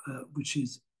 which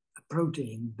is a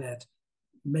protein that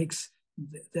makes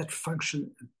that function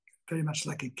very much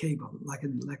like a cable, like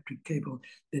an electric cable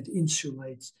that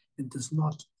insulates and does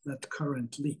not let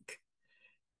current leak.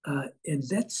 And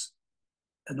that's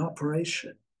an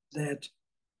operation that,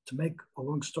 to make a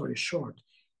long story short,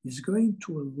 is going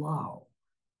to allow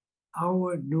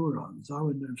our neurons,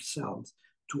 our nerve cells,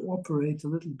 to operate a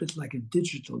little bit like a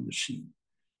digital machine,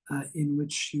 in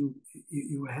which you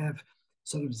have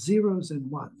sort of zeros and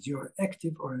ones. You're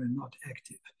active or you're not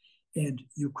active. And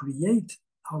you create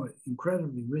our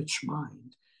incredibly rich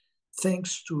mind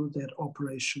thanks to that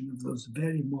operation of those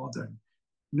very modern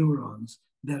neurons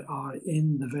that are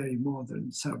in the very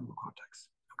modern cerebral cortex.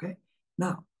 Okay?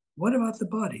 Now, what about the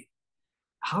body?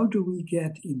 how do we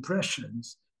get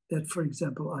impressions that, for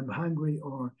example, I'm hungry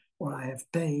or I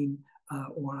have pain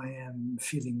or I am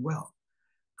feeling well?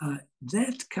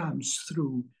 That comes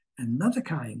through another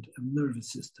kind of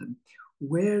nervous system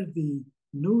where the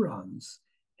neurons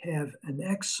have an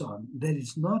axon that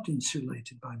is not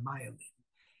insulated by myelin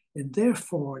and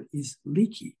therefore is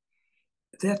leaky.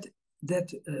 That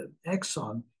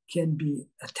axon can be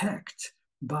attacked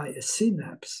by a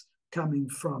synapse coming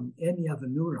from any other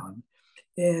neuron.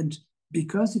 And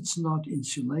because it's not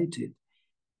insulated,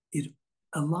 it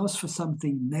allows for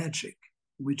something magic,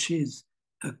 which is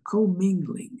a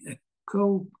commingling,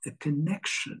 a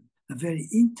connection, a very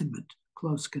intimate,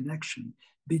 close connection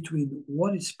between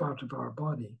what is part of our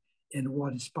body and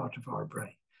what is part of our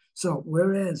brain. So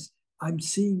whereas I'm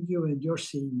seeing you and you're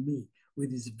seeing me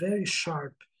with this very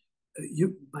sharp,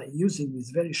 by using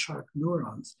these very sharp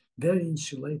neurons, very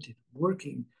insulated,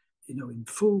 working, in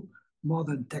full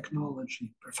modern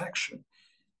technology perfection,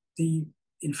 the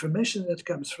information that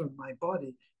comes from my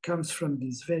body comes from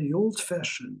these very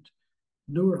old-fashioned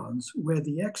neurons where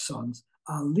the axons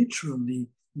are literally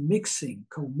mixing,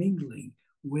 commingling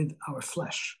with our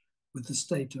flesh, with the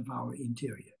state of our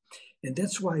interior. And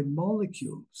that's why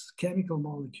molecules, chemical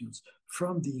molecules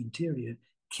from the interior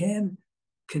can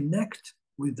connect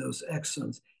with those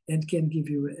axons and can give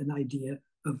you an idea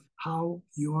of how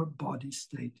your body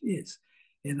state is.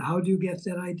 And how do you get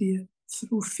that idea?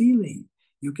 Through feeling.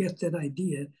 You get that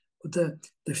idea, the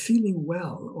feeling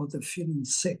well or the feeling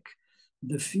sick,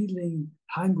 the feeling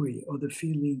hungry or the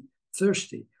feeling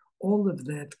thirsty. All of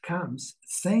that comes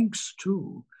thanks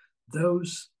to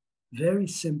those very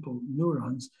simple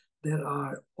neurons that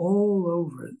are all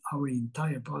over our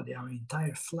entire body, our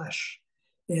entire flesh,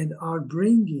 and are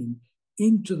bringing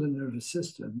into the nervous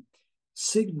system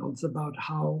signals about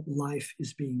how life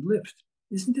is being lived.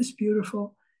 Isn't this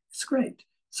beautiful? It's great.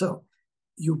 So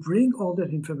you bring all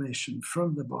that information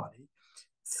from the body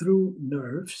through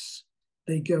nerves.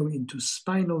 They go into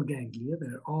spinal ganglia.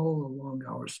 They're all along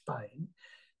our spine.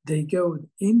 They go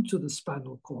into the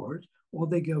spinal cord, or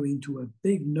they go into a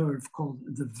big nerve called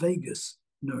the vagus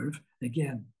nerve.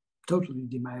 Again, totally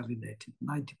demyelinated,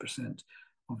 90%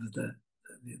 of the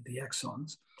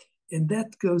axons. And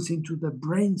that goes into the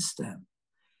brainstem.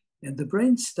 And the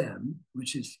brainstem,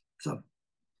 which is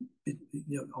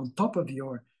on top of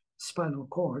your spinal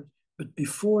cord, but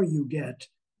before you get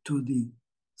to the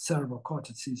cerebral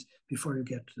cortices, before you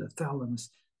get to the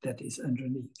thalamus that is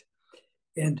underneath.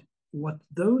 And what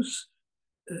those,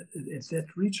 that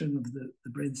region of the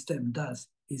brainstem does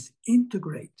is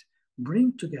integrate,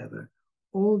 bring together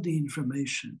all the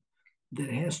information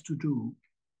that has to do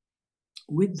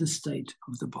with the state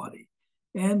of the body.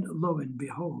 And lo and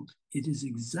behold, it is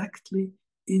exactly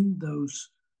in those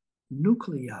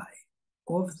nuclei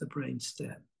of the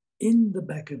brainstem, in the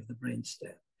back of the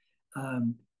brainstem,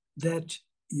 that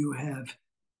you have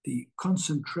the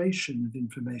concentration of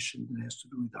information that has to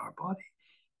do with our body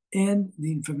and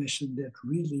the information that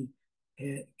really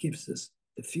gives us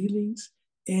the feelings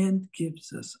and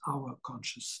gives us our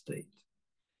conscious state.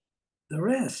 The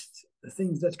rest, the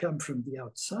things that come from the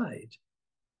outside,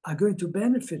 are going to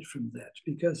benefit from that,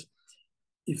 because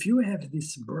if you have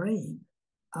this brain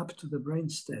up to the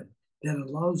brainstem that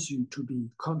allows you to be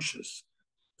conscious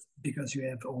because you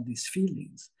have all these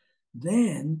feelings,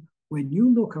 then when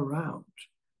you look around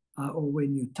or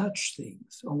when you touch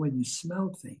things or when you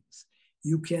smell things,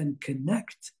 you can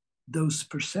connect those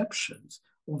perceptions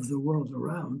of the world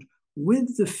around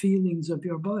with the feelings of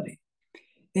your body.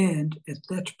 And at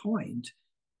that point,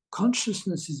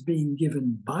 consciousness is being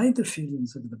given by the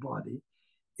feelings of the body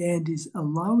and is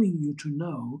allowing you to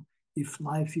know if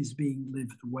life is being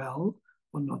lived well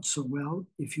or not so well,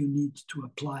 if you need to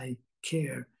apply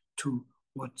care to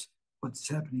what's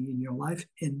happening in your life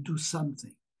and do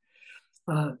something.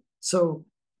 So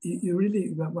you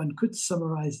really, one could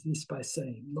summarize this by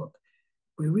saying, look,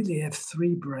 we really have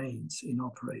three brains in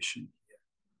operation here,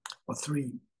 or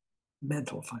three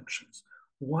mental functions.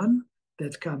 One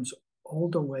that comes all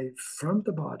the way from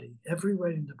the body,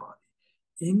 everywhere in the body,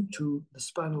 into the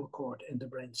spinal cord and the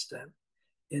brainstem,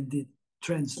 and it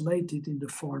translated in the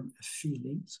form of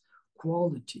feelings,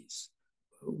 qualities,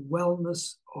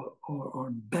 wellness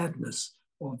or badness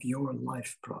of your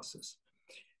life process.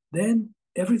 Then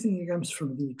everything that comes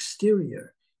from the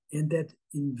exterior and that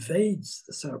invades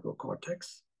the cerebral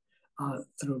cortex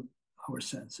through our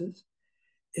senses.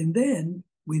 And then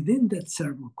within that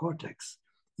cerebral cortex,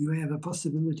 you have a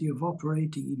possibility of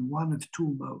operating in one of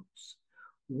two modes.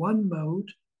 One mode,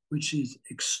 which is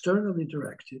externally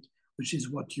directed, which is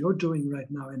what you're doing right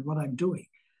now and what I'm doing.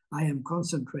 I am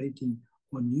concentrating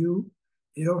on you,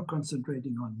 you're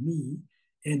concentrating on me,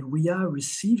 And we are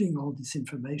receiving all this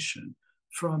information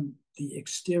from the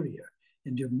exterior,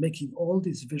 and you're making all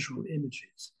these visual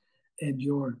images, and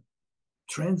you're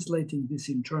translating this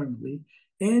internally,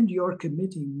 and you're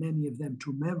committing many of them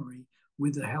to memory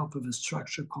with the help of a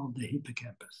structure called the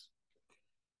hippocampus.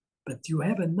 But you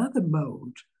have another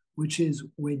mode, which is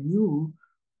when you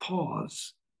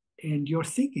pause and you're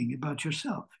thinking about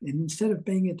yourself. And instead of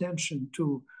paying attention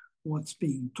to what's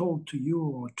being told to you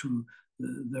or to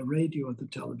the radio or the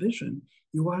television,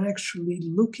 you are actually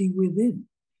looking within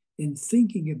and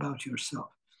thinking about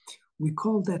yourself. We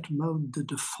call that mode the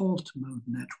default mode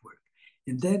network.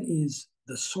 And that is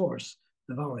the source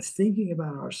of our thinking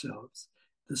about ourselves,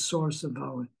 the source of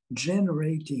our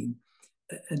generating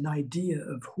an idea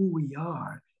of who we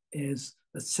are as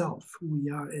a self, who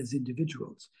we are as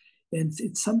individuals. And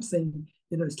it's something,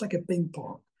 it's like a ping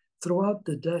pong. Throughout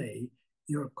the day,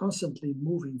 you're constantly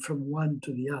moving from one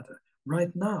to the other.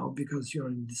 Right now, because you're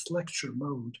in this lecture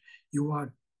mode, you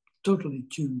are totally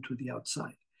tuned to the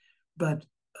outside. But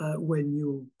when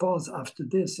you pause after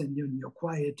this and you're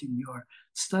quiet in your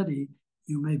study,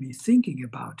 you may be thinking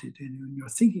about it. And when you're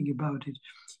thinking about it,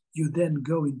 you then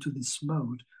go into this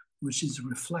mode, which is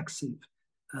reflexive,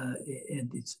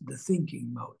 and it's the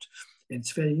thinking mode. And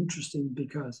it's very interesting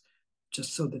because,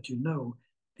 just so that you know,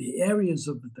 the areas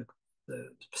of the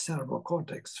cerebral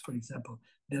cortex, for example,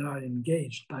 that are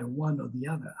engaged by one or the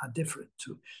other are different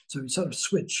too. So you sort of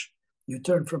switch, you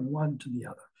turn from one to the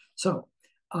other. So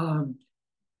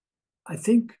I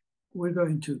think we're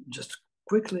going to just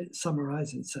quickly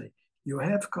summarize and say, you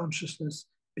have consciousness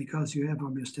because you have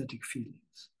homeostatic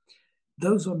feelings.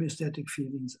 Those homeostatic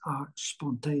feelings are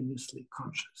spontaneously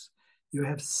conscious. You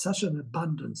have such an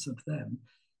abundance of them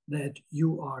that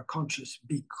you are conscious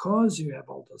because you have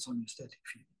all those homeostatic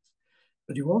feelings.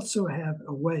 But you also have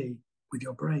a way with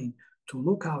your brain to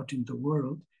look out in the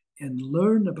world and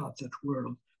learn about that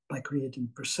world by creating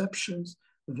perceptions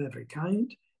of every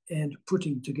kind and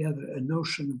putting together a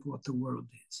notion of what the world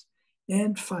is.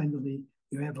 And finally,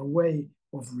 you have a way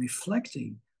of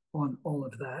reflecting on all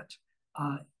of that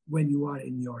when you are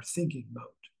in your thinking mode.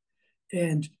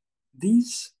 And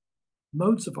these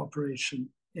modes of operation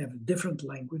have different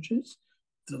languages.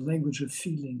 The language of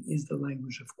feeling is the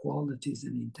language of qualities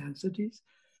and intensities.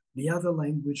 The other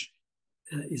language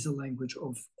is a language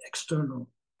of external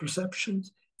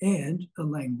perceptions, and a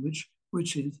language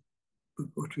which is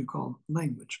what we call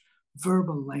language.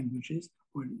 Verbal languages,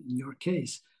 or in your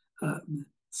case,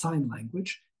 sign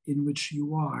language, in which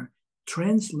you are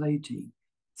translating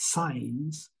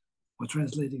signs or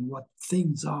translating what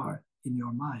things are in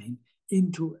your mind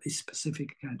into a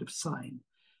specific kind of sign.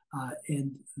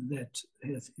 And that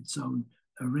has its own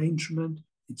arrangement,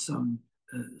 its own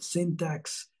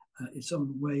syntax, its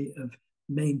own way of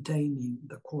maintaining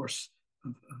the course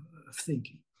of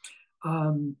thinking.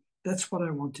 That's what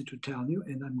I wanted to tell you,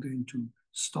 and I'm going to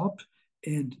stop.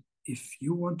 And if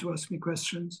you want to ask me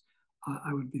questions,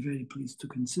 I would be very pleased to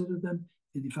consider them.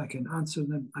 And if I can answer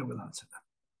them, I will answer them.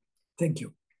 Thank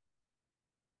you.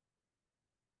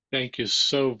 Thank you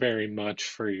so very much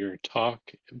for your talk.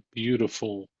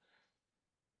 Beautiful,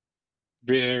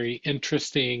 very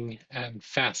interesting and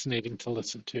fascinating to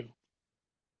listen to.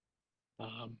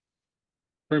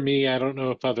 For me, I don't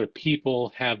know if other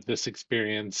people have this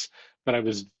experience, but I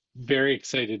was very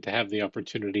excited to have the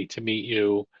opportunity to meet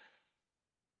you.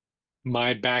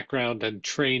 My background and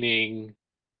training,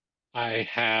 I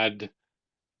had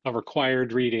a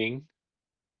required reading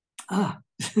that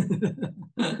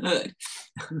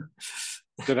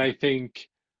I think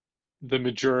the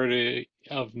majority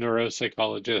of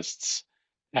neuropsychologists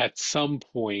at some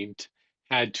point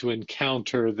had to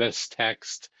encounter this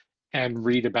text and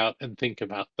read about and think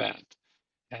about that.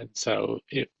 And so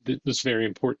it was very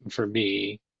important for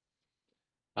me.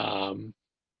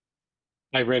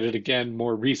 I read it again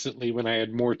more recently when I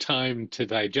had more time to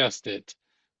digest it,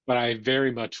 but I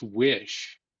very much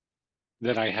wish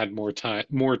that I had more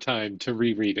time to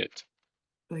reread it.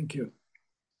 Thank you.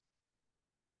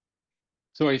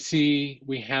 So I see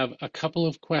we have a couple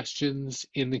of questions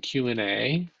in the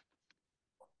Q&A.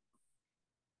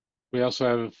 We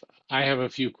also I have a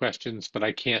few questions, but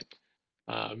I can't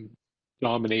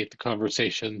dominate the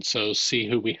conversation, so see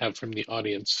who we have from the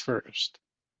audience first.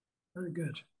 Very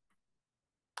good.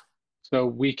 So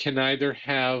we can either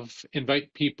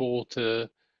invite people to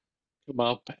come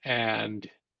up and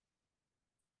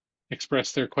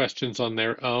express their questions on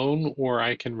their own, or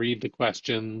I can read the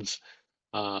questions.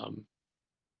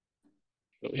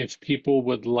 If people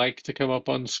would like to come up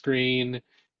on screen,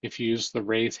 if you use the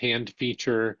raise hand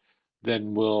feature,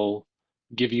 then we'll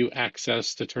give you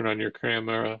access to turn on your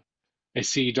camera. I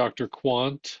see Dr.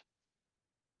 Quant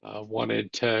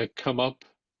wanted to come up.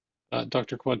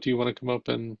 Dr. Quant, do you want to come up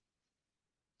and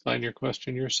sign your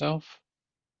question yourself?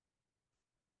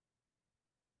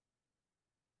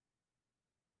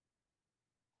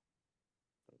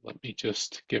 Let me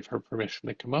just give her permission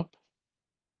to come up.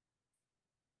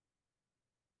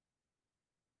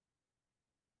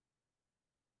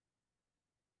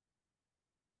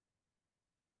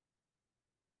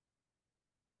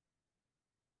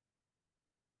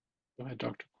 Go ahead,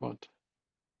 Dr. Quant.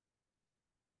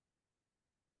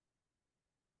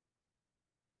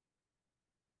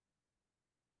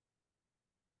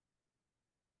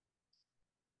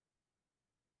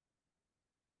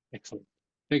 Excellent.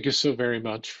 Thank you so very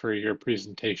much for your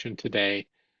presentation today.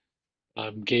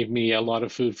 Gave me a lot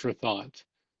of food for thought.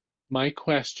 My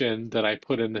question that I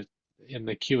put in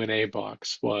the Q&A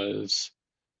box was,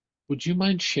 would you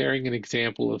mind sharing an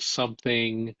example of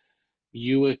something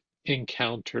you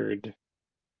encountered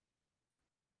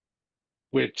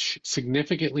which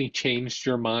significantly changed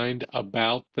your mind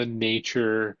about the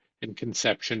nature and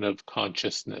conception of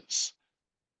consciousness?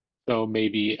 So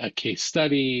maybe a case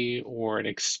study or an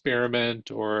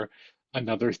experiment or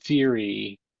another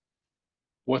theory.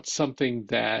 What's something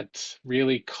that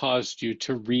really caused you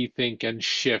to rethink and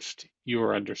shift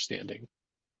your understanding?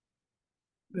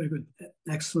 Very good.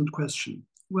 Excellent question.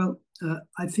 Well,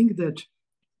 I think that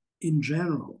in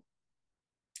general,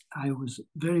 I was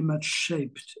very much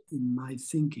shaped in my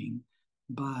thinking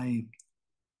by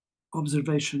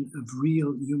observation of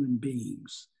real human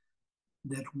beings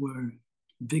that were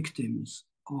victims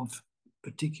of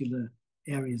particular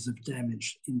areas of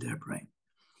damage in their brain.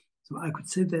 So I could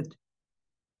say that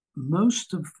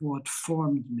most of what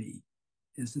formed me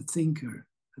as a thinker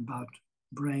about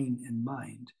brain and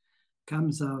mind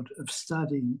comes out of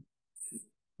studying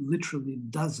literally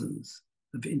dozens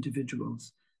of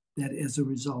individuals that, as a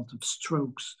result of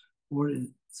strokes or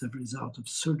as a result of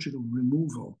surgical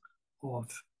removal of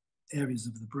areas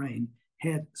of the brain,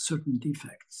 had certain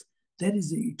defects. That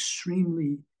is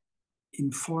extremely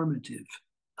informative.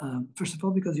 First of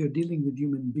all, because you're dealing with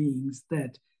human beings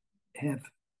that have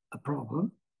a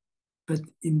problem, but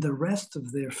in the rest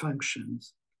of their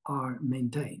functions are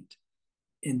maintained.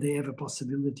 And they have a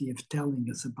possibility of telling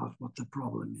us about what the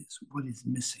problem is, what is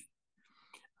missing.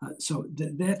 So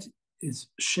that is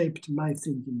shaped my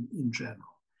thinking in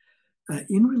general.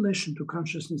 In relation to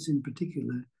consciousness in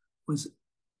particular, was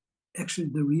actually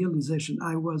the realization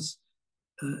I was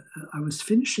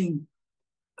finishing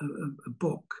a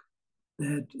book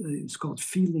that is called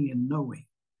Feeling and Knowing.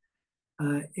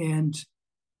 And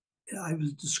I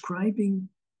was describing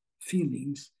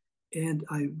feelings, and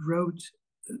I wrote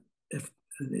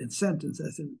a sentence. I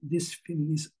said, this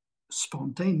feeling is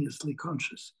spontaneously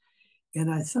conscious. And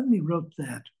I suddenly wrote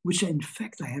that, which in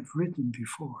fact I have written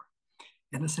before.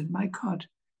 And I said, my God,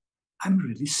 I'm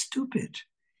really stupid.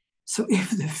 So if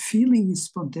the feeling is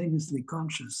spontaneously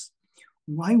conscious,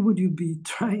 why would you be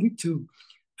trying to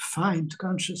find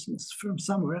consciousness from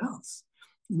somewhere else?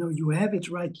 You know, you have it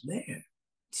right there.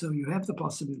 So you have the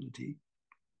possibility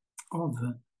of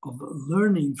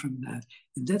learning from that.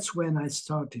 And that's when I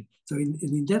started. So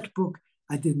in that book,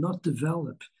 I did not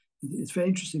develop. It's very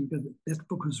interesting because that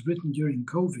book was written during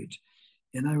COVID.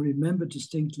 And I remember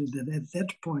distinctly that at that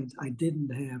point, I didn't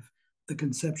have the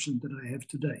conception that I have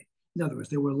today. In other words,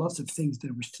 there were lots of things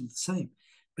that were still the same,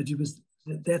 but it was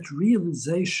that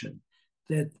realization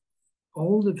that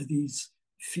all of these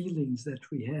feelings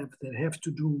that we have that have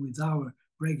to do with our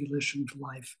regulation of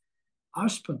life are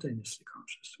spontaneously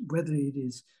conscious, whether it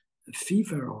is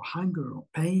fever or hunger or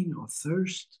pain or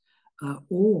thirst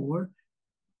or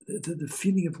the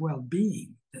feeling of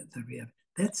well-being that we have.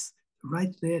 That's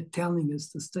right there telling us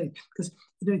the state. Because,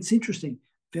 you know, it's interesting.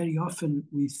 Very often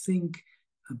we think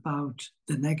about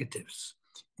the negatives.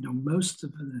 You know, most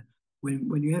of the,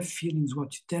 when you have feelings,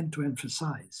 what you tend to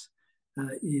emphasize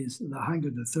is the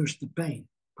hunger, the thirst, the pain.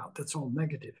 Well, that's all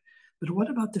negative. But what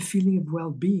about the feeling of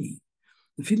well-being?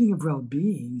 The feeling of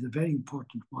well-being is a very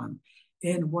important one.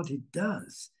 And what it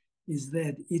does is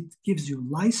that it gives you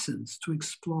license to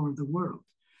explore the world.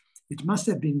 It must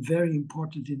have been very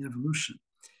important in evolution.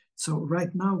 So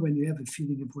right now, when you have a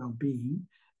feeling of well-being,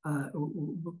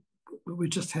 we're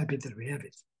just happy that we have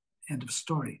it. End of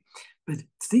story. But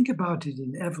think about it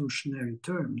in evolutionary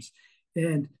terms,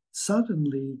 and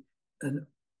suddenly an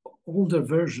older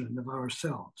version of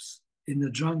ourselves in the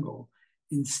jungle,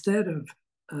 instead of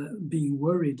being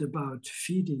worried about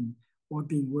feeding or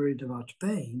being worried about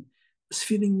pain, was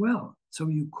feeling well. So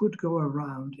you could go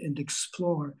around and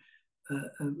explore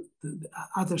the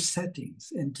other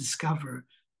settings and discover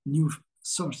new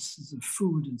sources of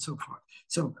food and so forth.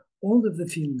 So all of the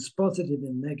feelings, positive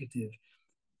and negative,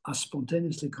 are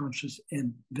spontaneously conscious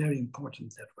and very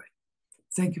important that way.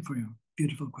 Thank you for your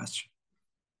beautiful question.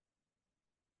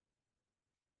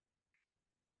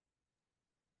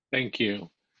 Thank you.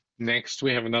 Next,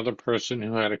 we have another person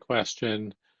who had a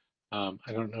question. I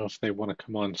don't know if they want to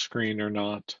come on screen or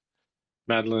not.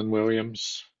 Madeline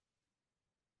Williams.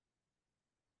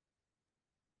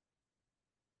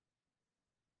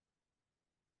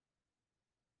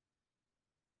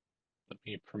 Let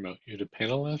me promote you to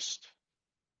panelist.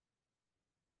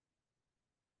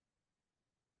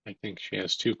 I think she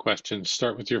has two questions.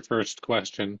 Start with your first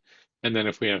question, and then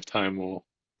if we have time, we'll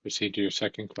proceed to your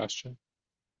second question.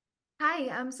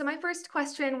 Hi, so my first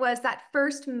question was that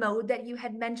first mode that you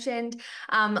had mentioned.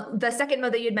 The second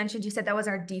mode that you had mentioned, you said that was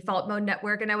our default mode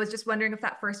network. And I was just wondering if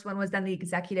that first one was then the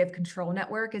executive control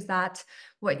network. Is that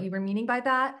what you were meaning by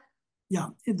that? Yeah,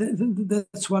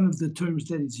 that's one of the terms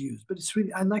that is used. But it's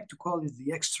really, I like to call it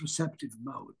the extroceptive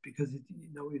mode because it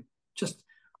just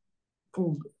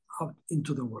pulled out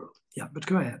into the world. Yeah, but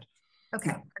go ahead.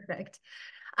 Okay, perfect.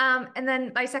 And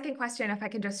then my second question, if I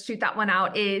can just shoot that one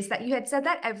out, is that you had said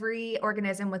that every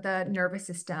organism with a nervous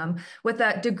system with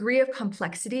a degree of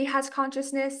complexity has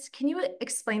consciousness. Can you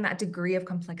explain that degree of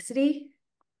complexity?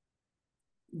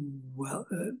 Well,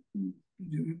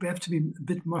 we have to be a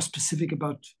bit more specific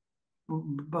about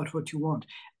what you want.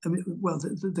 I mean, well,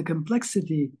 the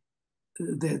complexity,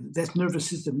 that nervous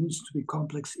system needs to be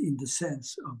complex in the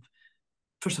sense of,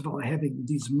 first of all, having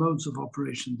these modes of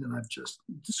operation that I've just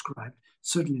described,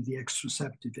 certainly the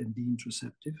extroceptive and the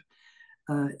interoceptive,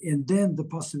 and then the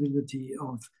possibility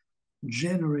of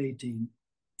generating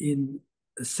in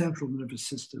a central nervous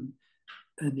system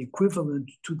an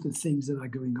equivalent to the things that are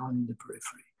going on in the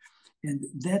periphery. And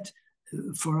that,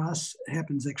 for us,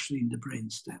 happens actually in the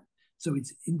brainstem. So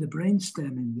it's in the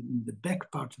brainstem, in the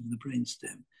back part of the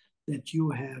brainstem, that you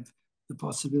have the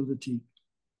possibility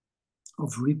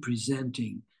of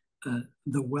representing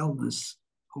the wellness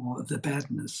or the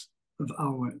badness of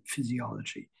our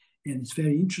physiology. And it's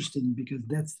very interesting because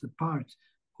that's the part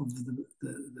of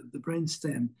the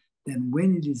brainstem that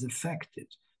when it is affected,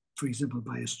 for example,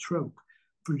 by a stroke,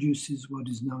 produces what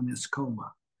is known as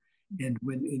coma. And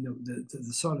when,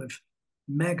 the sort of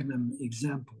magnum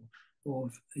example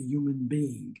of a human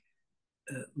being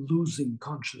losing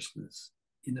consciousness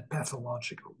in a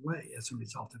pathological way as a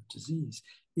result of disease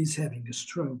is having a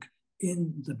stroke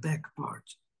in the back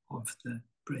part of the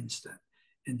brainstem.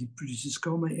 And it produces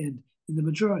coma. And in the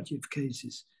majority of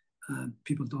cases,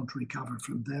 people don't recover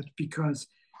from that because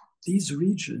these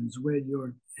regions where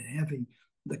you're having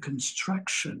the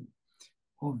construction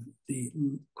of the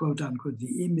quote unquote,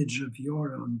 the image of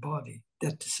your own body,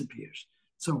 that disappears.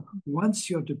 So once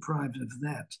you're deprived of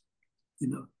that,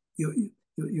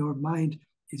 your mind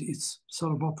is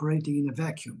sort of operating in a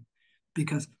vacuum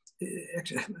because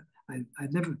actually, I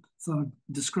never thought of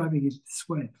describing it this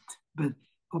way, but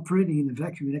operating in a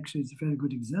vacuum actually is a very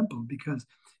good example because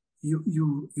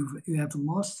you have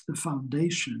lost the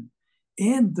foundation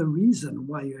and the reason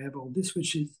why you have all this,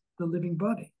 which is the living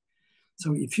body.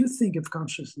 So if you think of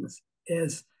consciousness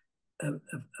as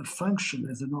a function,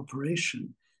 as an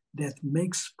operation that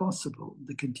makes possible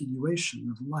the continuation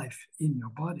of life in your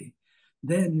body,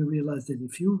 then you realize that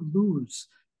if you lose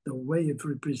the way of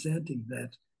representing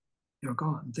that, you're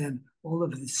gone. Then all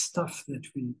of this stuff that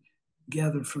we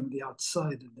gather from the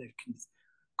outside and that can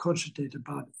cogitate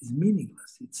about is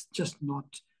meaningless. It's just not,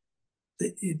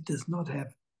 it does not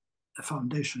have a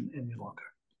foundation any longer.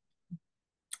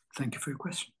 Thank you for your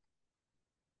question.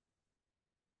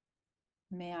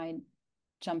 May I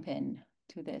jump in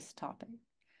to this topic?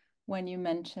 When you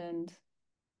mentioned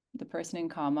the person in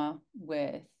coma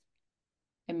with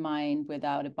a mind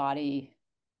without a body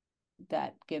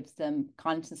that gives them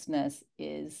consciousness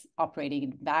is operating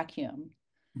in vacuum,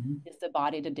 is the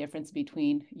body the difference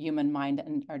between human mind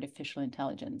and artificial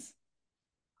intelligence?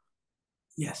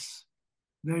 Yes.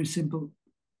 Very simple,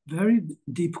 very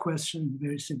deep question,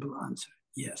 very simple answer.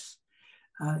 Yes.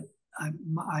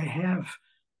 I have,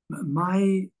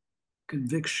 my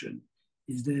conviction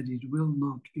is that it will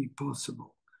not be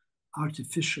possible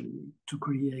artificially to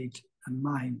create a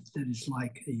mind that is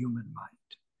like a human mind.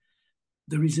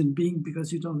 The reason being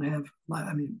because you don't have,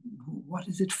 I mean, what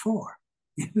is it for?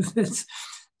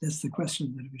 that's the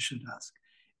question that we should ask.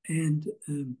 And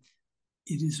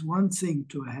it is one thing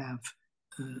to have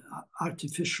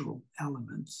artificial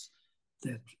elements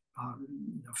that are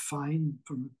fine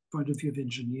from the point of view of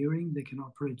engineering. They can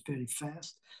operate very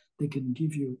fast. They can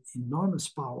give you enormous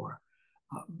power.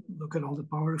 Look at all the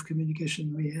power of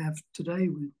communication we have today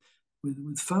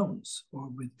with phones or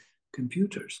with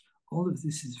computers. All of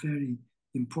this is very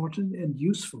important and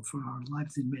useful for our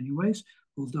lives in many ways.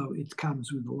 although it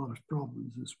comes with a lot of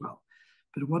problems as well.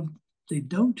 But what they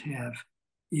don't have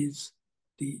is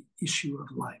the issue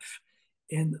of life.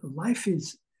 And life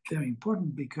is very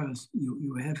important because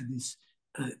you have this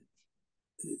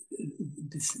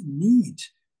need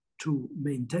to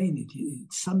maintain it.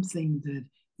 It's something that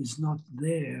is not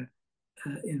there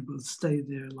and will stay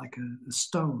there like a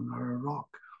stone or a rock,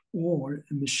 or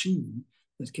a machine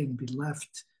that can be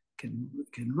left,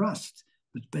 can rust,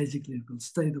 but basically it will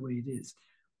stay the way it is.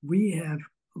 We have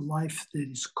life that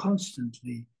is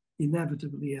constantly,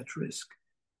 inevitably at risk.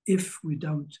 If we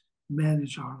don't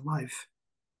manage our life,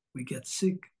 we get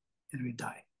sick and we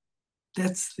die.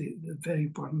 That's the very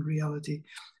important reality,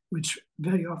 which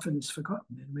very often is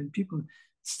forgotten. And when people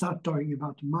start talking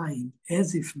about mind,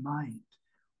 as if mind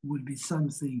would be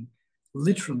something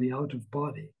literally out of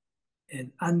body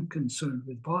and unconcerned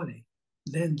with body,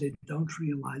 then they don't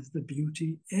realize the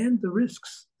beauty and the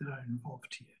risks that are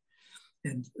involved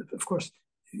here. And of course,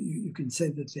 you can say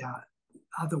that there are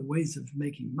other ways of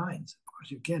making minds. Of course,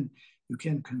 you can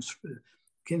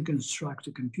construct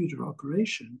a computer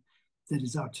operation that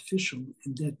is artificial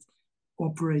and that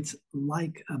operates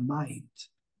like a mind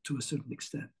to a certain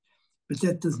extent. But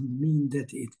that doesn't mean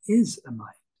that it is a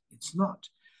mind. It's not.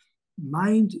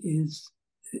 Mind is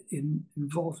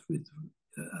involved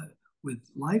with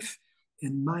life,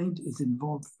 and mind is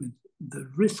involved with the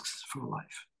risks for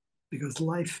life, because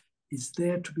life is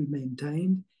there to be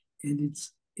maintained, and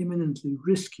it's imminently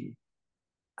risky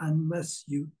unless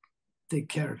you take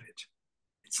care of it.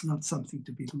 It's not something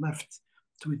to be left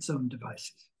to its own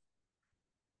devices.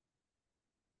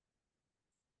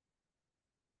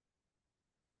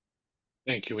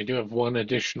 Thank you. We do have one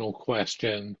additional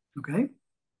question. Okay.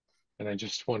 And I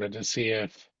just wanted to see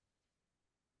if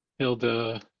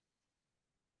Hilda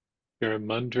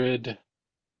Mundred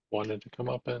wanted to come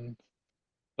up and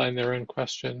find their own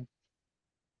question.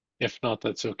 If not,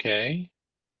 that's okay.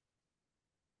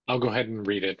 I'll go ahead and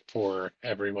read it for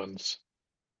everyone's.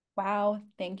 Wow,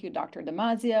 thank you, Dr.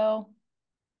 Damasio.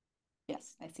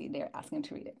 Yes, I see they're asking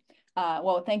to read it.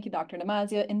 Well, thank you, Dr.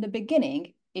 Damasio. In the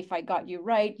beginning, if I got you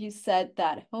right, you said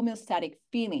that homeostatic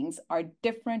feelings are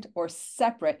different or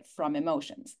separate from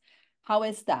emotions. How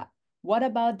is that? What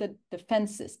about the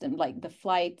defense system, like the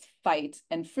flight, fight,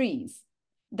 and freeze?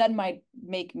 That might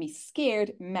make me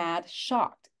scared, mad,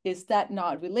 shocked. Is that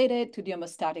not related to the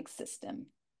homeostatic system?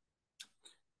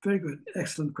 Very good.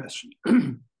 Excellent question.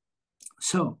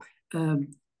 So,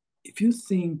 if you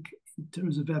think in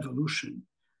terms of evolution,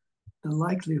 the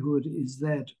likelihood is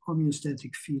that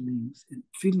homeostatic feelings, and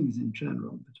feelings in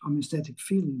general, but homeostatic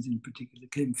feelings in particular,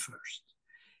 came first.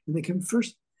 And they came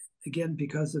first, again,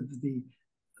 because of the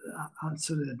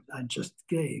answer that I just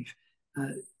gave.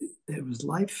 There was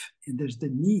life, and there's the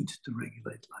need to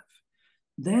regulate life.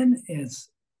 Then, as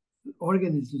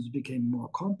organisms became more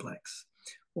complex,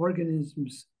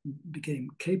 organisms became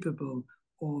capable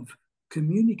of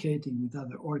communicating with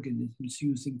other organisms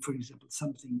using, for example,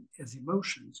 something as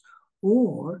emotions,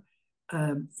 or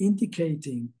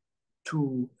indicating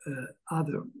to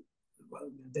other, well,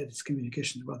 that is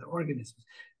communication to other organisms,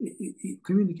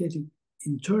 communicating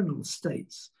internal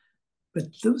states. But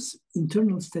those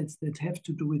internal states that have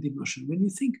to do with emotion, when you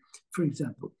think, for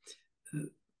example,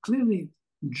 clearly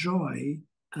joy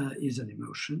is an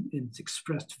emotion, and it's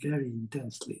expressed very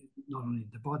intensely, not only in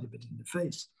the body, but in the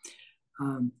face.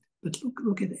 But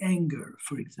look at anger,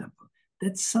 for example.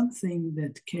 That's something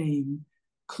that came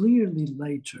clearly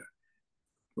later,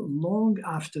 long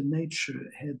after nature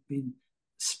had been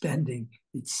spending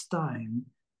its time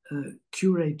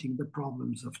curating the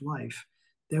problems of life.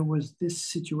 There was this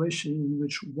situation in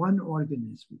which one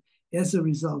organism, as a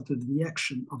result of the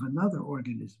action of another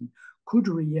organism, could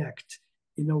react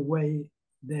in a way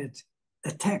that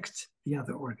attacked the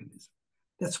other organism.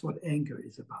 That's what anger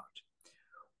is about.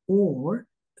 Or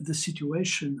the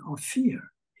situation of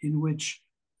fear, in which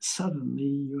suddenly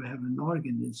you have an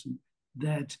organism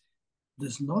that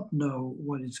does not know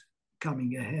what is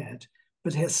coming ahead,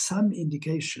 but has some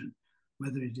indication,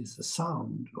 whether it is a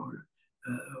sound or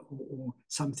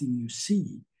something you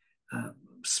see,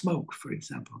 smoke, for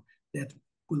example, that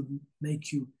will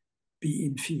make you be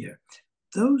in fear.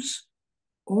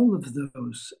 All of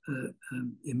those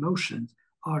emotions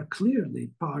are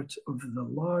clearly part of the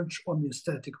large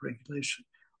homeostatic regulation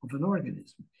of an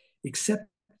organism, except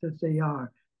that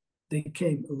they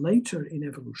came later in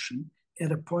evolution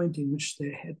at a point in which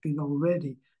there had been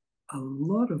already a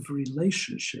lot of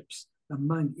relationships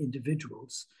among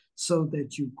individuals, so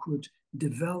that you could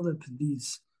develop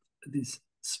these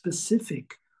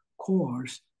specific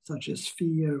cores, such as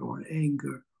fear or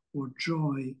anger or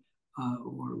joy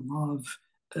or love,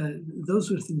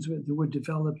 those were things that were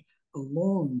developed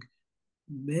along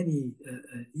many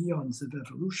eons of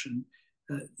evolution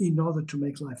in order to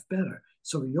make life better.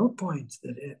 So your point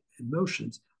that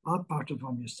emotions are part of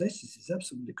homeostasis is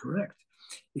absolutely correct,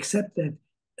 except that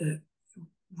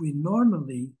we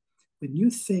normally, when you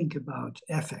think about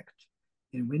affect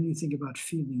and when you think about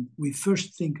feeling, we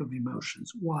first think of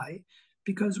emotions. Why?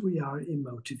 Because we are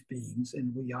emotive beings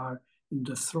and we are in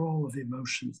the thrall of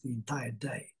emotions the entire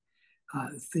day.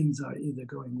 Things are either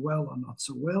going well or not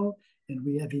so well, and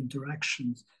we have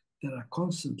interactions that are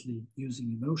constantly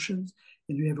using emotions,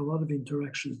 and we have a lot of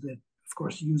interactions that, of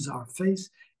course, use our face,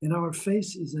 and our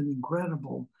face is an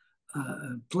incredible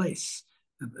place,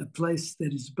 a place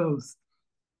that is both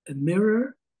a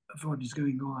mirror of what is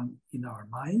going on in our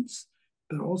minds,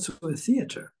 but also a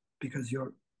theater, because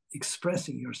you're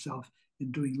expressing yourself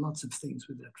and doing lots of things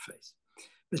with that face.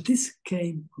 But this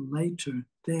came later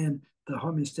than the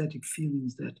homeostatic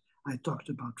feelings that I talked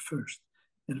about first.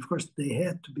 And of course, they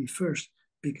had to be first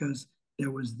because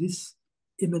there was this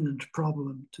imminent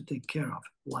problem to take care of,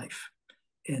 life.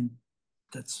 And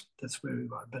that's where we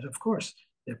are. But of course,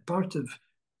 they're part of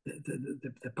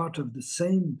they're part of the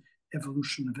same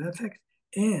evolution of affect,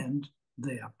 and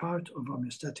they are part of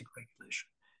homeostatic regulation.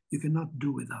 You cannot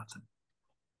do without them.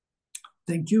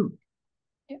 Thank you.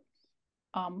 Yeah.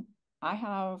 I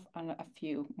have a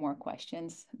few more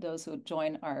questions. Those who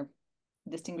join our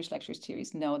Distinguished Lecture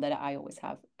Series know that I always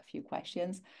have a few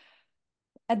questions.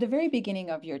 At the very beginning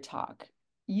of your talk,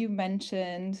 you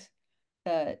mentioned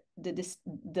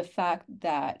the fact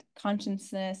that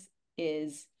consciousness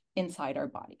is inside our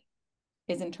body,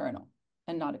 is internal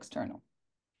and not external.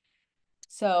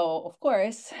 So, of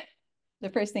course, the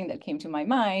first thing that came to my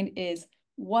mind is,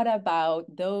 what about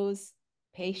those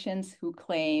patients who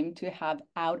claim to have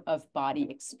out-of-body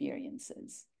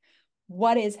experiences?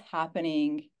 What is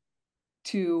happening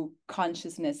to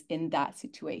consciousness in that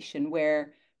situation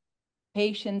where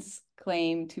patients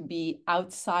claim to be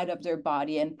outside of their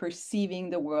body and perceiving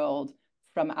the world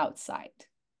from outside?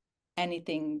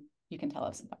 Anything you can tell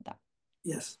us about that?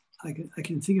 Yes, I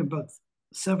can think about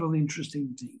several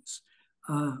interesting things.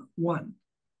 One,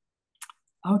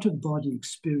 out-of-body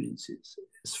experiences,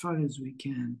 as far as we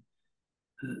can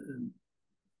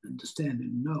understand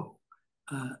and know,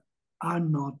 are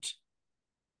not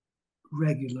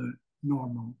regular,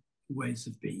 normal ways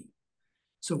of being.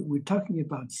 So we're talking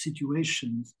about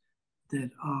situations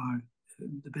that are,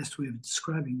 the best way of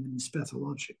describing them is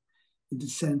pathologic, in the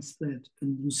sense that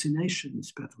an hallucination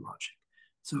is pathologic.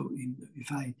 So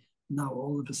if I now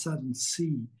all of a sudden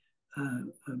see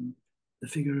the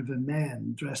figure of a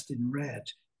man dressed in red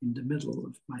in the middle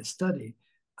of my study,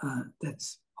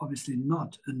 that's obviously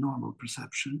not a normal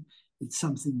perception. It's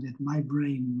something that my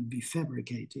brain would be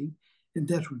fabricating, and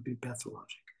that would be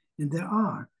pathologic. And there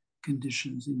are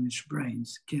conditions in which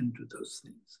brains can do those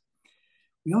things.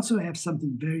 We also have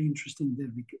something very interesting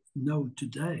that we know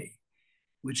today,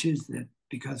 which is that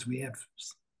because we have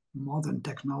modern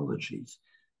technologies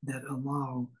that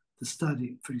allow the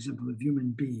study, for example, of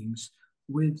human beings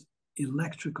with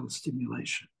electrical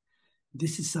stimulation.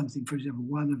 This is something, for example,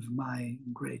 one of my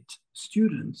great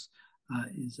students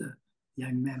is a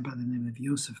young man by the name of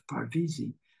Yosef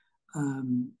Parvizi.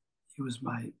 He was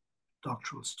my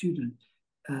doctoral student,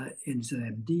 and he's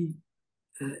an MD,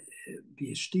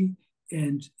 PhD,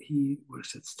 and he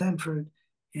works at Stanford,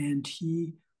 and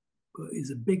he is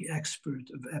a big expert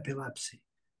of epilepsy,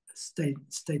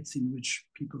 states in which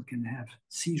people can have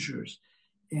seizures,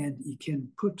 and he can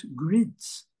put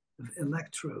grids of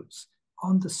electrodes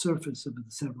on the surface of the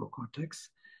cerebral cortex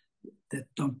that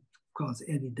don't cause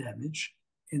any damage,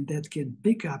 and that can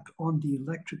pick up on the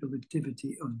electrical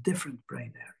activity of different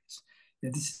brain areas.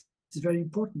 And this is very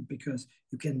important because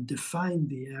you can define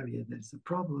the area that's the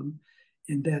problem,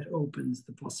 and that opens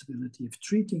the possibility of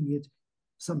treating it,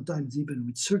 sometimes even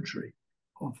with surgery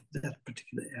of that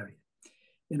particular area.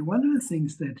 And one of the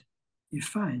things that he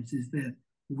finds is that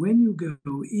when you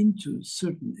go into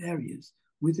certain areas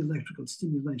with electrical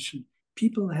stimulation,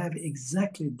 people have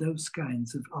exactly those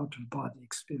kinds of out-of-body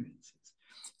experiences.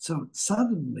 So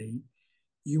suddenly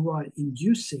you are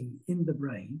inducing in the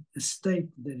brain a state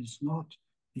that is not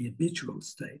the habitual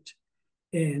state,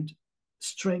 and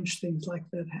strange things like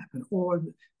that happen. Or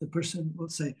the person will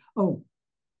say, oh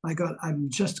my God, I'm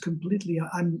just completely,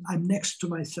 I'm next to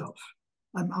myself.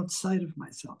 I'm outside of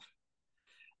myself.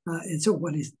 And so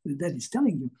what that is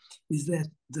telling you is that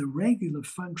the regular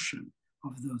function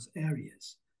of those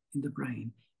areas in the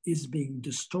brain is being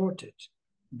distorted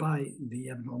by the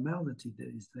abnormality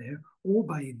that is there, or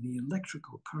by the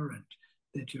electrical current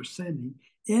that you're sending.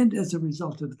 And as a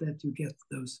result of that, you get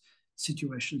those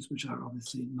situations which are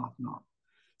obviously not normal.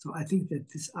 So I think that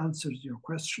this answers your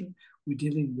question. We're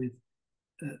dealing with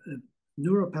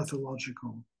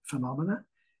neuropathological phenomena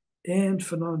and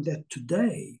phenomena that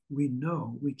today we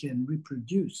know we can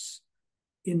reproduce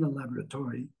in the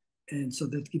laboratory. And so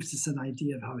that gives us an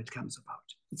idea of how it comes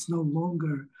about. It's no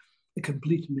longer a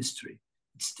complete mystery.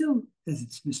 It still has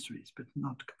its mysteries, but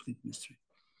not a complete mystery.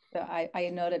 So I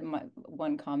noted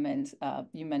one comment.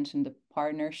 You mentioned the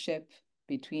partnership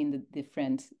between the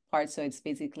different parts. So it's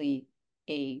basically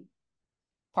a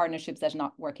partnership that's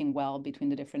not working well between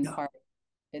the different parts.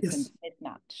 It's a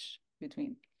mismatch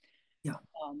between. Yeah.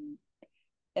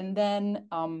 And then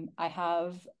I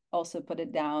have also put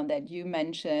it down that you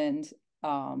mentioned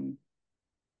the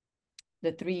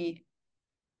three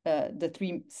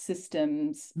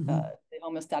systems, the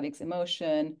homeostatic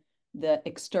emotion, the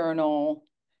external,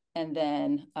 and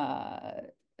then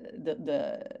the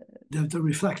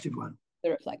reflective one.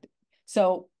 The reflective.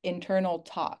 So internal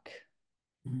talk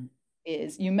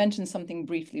is, you mentioned something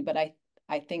briefly, but I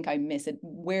think I miss it.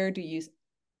 Where do you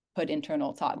put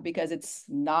internal talk? Because it's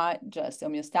not just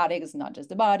homeostatic, it's not just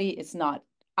the body, it's not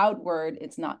outward,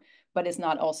 but it's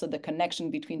not also the connection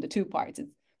between the two parts.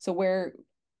 So where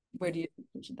do you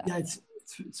push that? Yeah,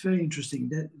 it's very interesting.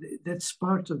 That's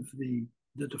part of the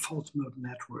default mode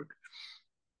network.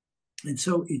 And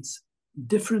so it's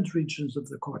different regions of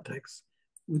the cortex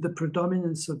with the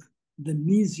predominance of the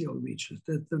mesial regions,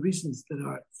 the regions that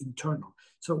are internal.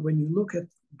 So when you look at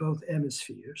both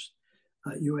hemispheres,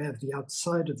 you have the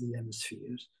outside of the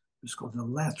hemispheres, it's called the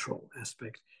lateral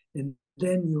aspect. And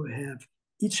then you have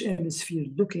each hemisphere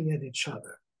looking at each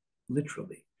other,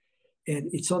 literally. And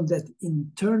it's on that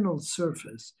internal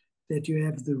surface that you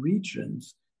have the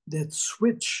regions that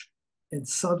switch and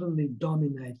suddenly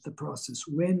dominate the process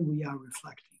when we are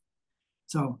reflecting.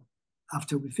 So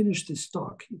after we finish this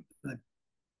talk, I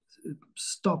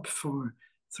stop for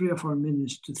 3 or 4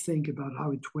 minutes to think about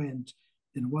how it went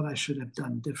and what I should have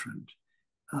done different,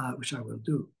 which I will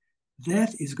do.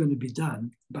 That is going to be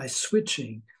done by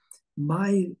switching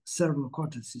my cerebral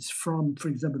cortices from, for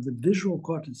example, the visual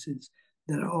cortices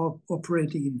that are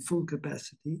operating in full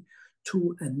capacity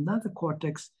to another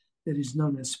cortex that is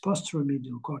known as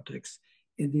posteromedial cortex,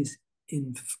 and is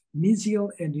in mesial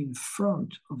and in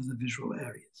front of the visual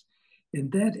areas.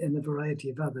 And that and a variety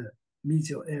of other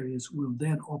mesial areas will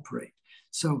then operate.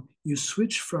 So you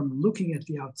switch from looking at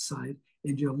the outside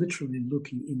and you're literally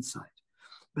looking inside.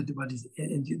 But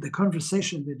and the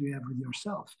conversation that you have with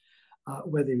yourself,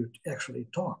 whether you actually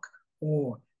talk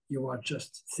or you are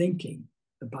just thinking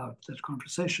about that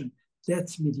conversation,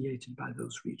 that's mediated by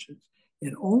those regions.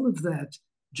 And all of that,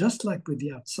 just like with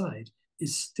the outside,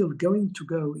 is still going to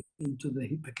go into the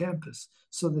hippocampus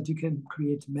so that you can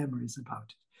create memories about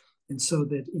it. And so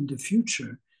that in the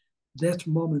future, that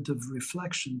moment of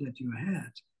reflection that you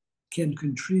had can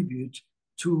contribute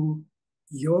to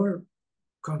your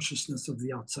consciousness of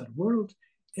the outside world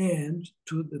and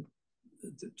to the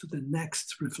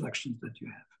next reflections that you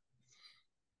have.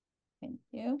 Thank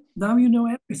you. Now you know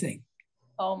everything.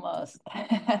 Almost.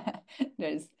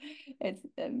 It's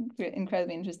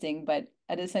incredibly interesting, but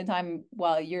at the same time,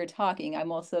 while you're talking,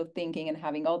 I'm also thinking and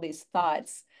having all these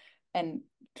thoughts and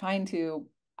trying to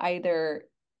either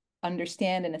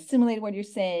understand and assimilate what you're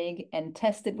saying and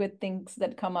test it with things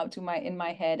that come up to in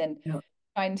my head, and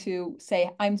trying to say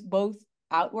I'm both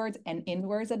outwards and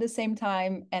inwards at the same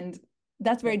time. And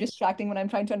that's very distracting when I'm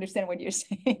trying to understand what you're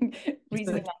saying,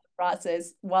 reasoning about the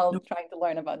process while trying to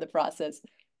learn about the process.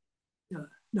 Yeah,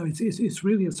 no, it's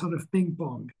really a sort of ping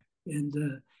pong, and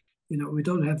we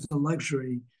don't have the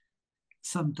luxury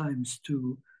sometimes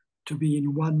to be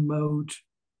in one mode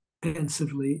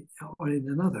pensively or in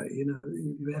another. You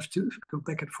have to go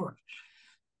back and forth.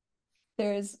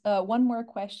 There's one more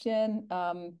question.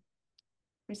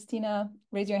 Christina,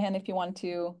 raise your hand if you want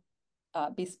to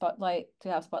have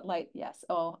spotlight. Yes.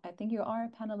 Oh, I think you are a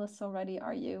panelist already.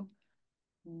 Are you?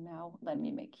 Now let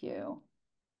me make you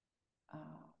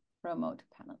remote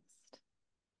panelist.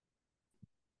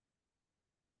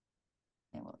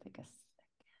 And we'll take a second.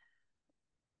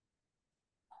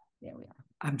 There we are.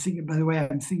 I'm thinking, by the way,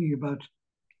 I'm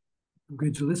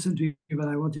going to listen to you, but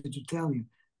I wanted to tell you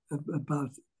about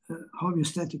a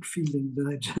homeostatic feeling that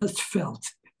I just felt,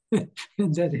 and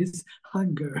that is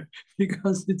hunger,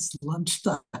 because it's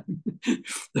lunchtime.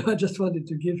 So I just wanted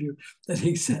to give you an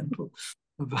example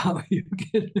of how you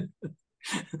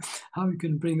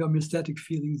can bring homeostatic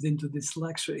feelings into this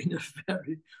lecture in a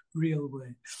very real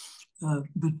way.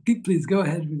 But please go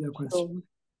ahead with your question.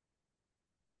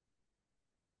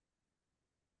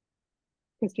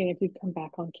 Christine, if you come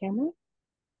back on camera.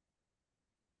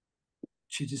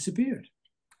 She disappeared.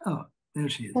 Oh, there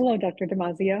she is. Hello, Dr.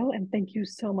 Damasio, and thank you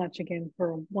so much again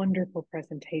for a wonderful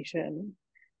presentation.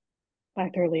 I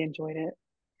thoroughly enjoyed it.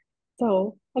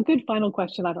 So, a good final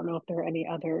question. I don't know if there are any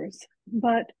others,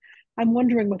 but I'm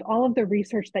wondering, with all of the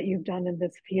research that you've done in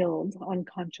this field on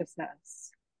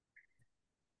consciousness,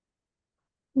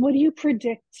 what do you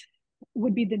predict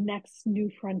would be the next new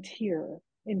frontier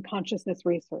in consciousness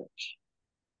research?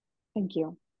 Thank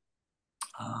you.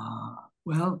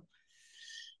 Well,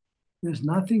 there's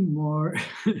nothing more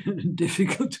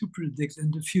difficult to predict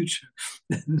in the future.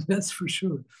 That's for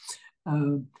sure.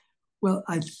 Well,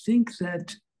 I think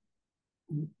that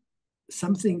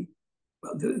something,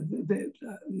 well,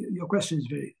 your question is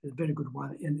a very good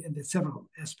one, and there's several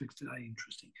aspects that are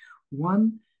interesting.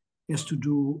 One has to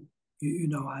do,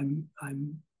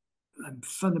 I'm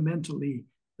fundamentally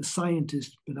a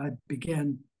scientist, but I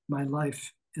began my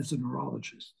life as a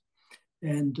neurologist,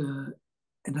 and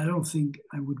I don't think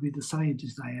I would be the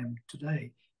scientist I am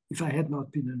today if I had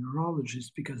not been a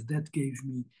neurologist, because that gave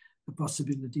me the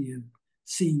possibility of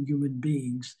seeing human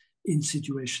beings in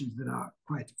situations that are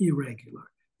quite irregular.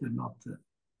 They're not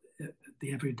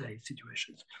the everyday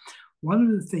situations. One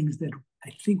of the things that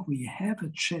I think we have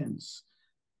a chance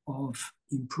of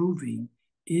improving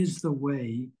is the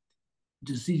way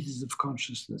diseases of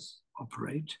consciousness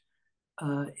operate.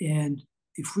 And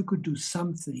if we could do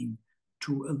something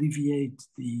to alleviate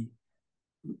the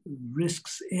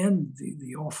risks and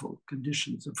the awful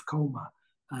conditions of coma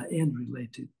and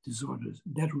related disorders,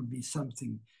 that would be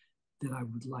something that I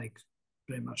would like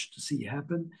very much to see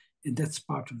happen, and that's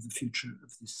part of the future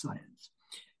of this science.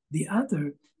 The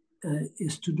other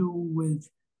is to do with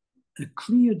a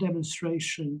clear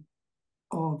demonstration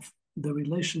of the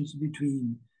relations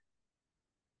between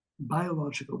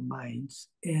biological minds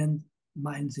and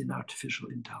minds in artificial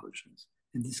intelligence.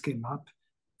 And this came up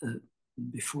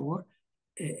before.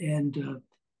 And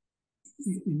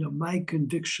my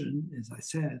conviction, as I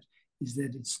said, is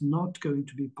that it's not going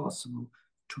to be possible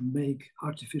to make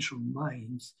artificial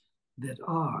minds that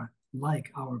are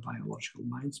like our biological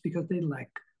minds, because they lack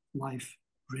life,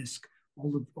 risk,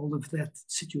 all of that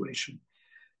situation.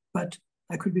 But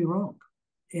I could be wrong.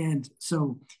 And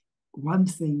so one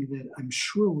thing that I'm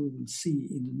sure we will see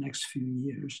in the next few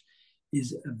years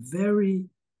is a very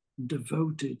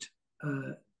devoted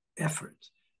effort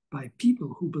by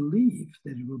people who believe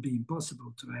that it will be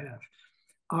impossible to have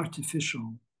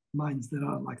artificial minds that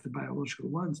are like the biological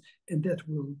ones, and that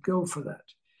will go for that.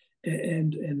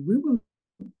 And we will,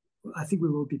 I think we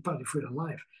will be part, if we're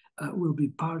alive, we'll be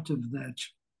part of that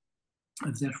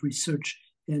research.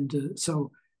 And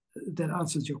so that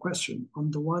answers your question. On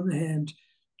the one hand,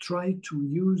 try to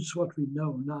use what we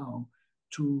know now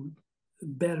to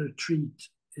better treat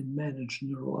and manage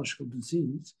neurological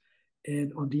disease.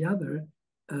 And on the other,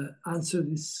 answer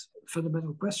this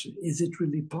fundamental question: is it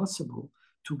really possible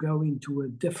to go into a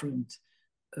different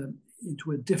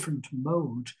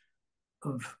mode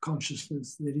of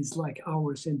consciousness that is like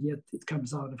ours, and yet it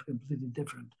comes out of completely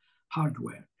different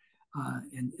hardware?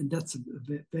 And that's a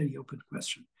very open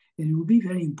question. And it will be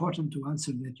very important to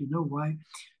answer that. You know why?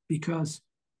 Because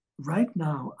right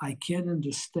now, I can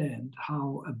understand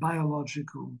how a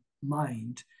biological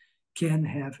mind can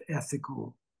have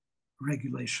ethical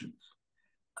regulations.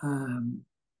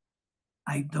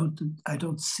 I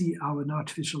don't see how an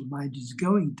artificial mind is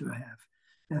going to have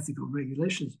ethical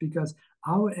regulations, because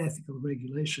our ethical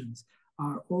regulations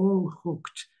are all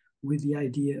hooked with the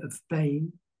idea of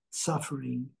pain,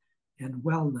 suffering, and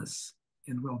wellness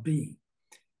and well-being.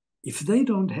 If they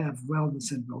don't have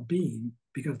wellness and well-being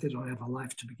because they don't have a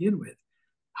life to begin with,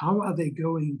 how are they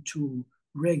going to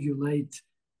regulate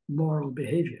moral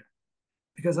behavior?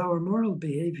 Because our moral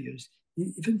behaviors,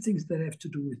 even things that have to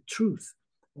do with truth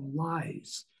or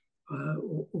lies,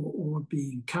 or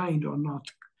being kind or not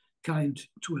kind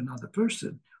to another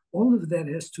person, all of that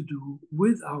has to do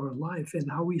with our life and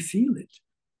how we feel it.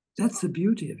 That's the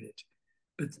beauty of it.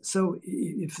 But so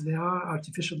if there are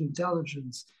artificial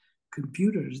intelligence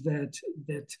computers that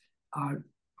are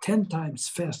 10 times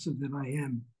faster than I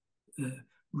am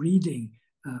reading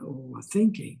or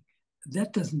thinking,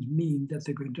 that doesn't mean that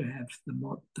they're going to have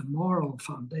the moral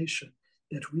foundation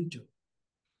that we do.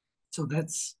 So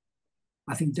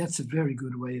I think that's a very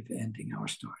good way of ending our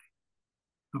story.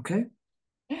 Okay?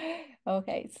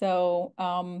 Okay, so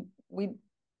do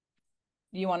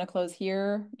you want to close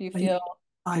here? Do you feel?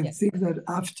 I think that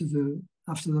after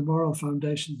the moral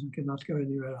foundations, we cannot go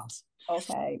anywhere else.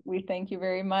 Okay, we thank you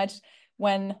very much.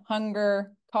 When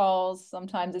hunger calls,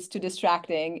 sometimes it's too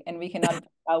distracting and we cannot be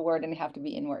outward and have to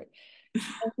be inward.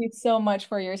 Thank you so much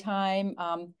for your time.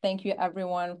 Thank you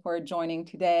everyone for joining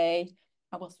today.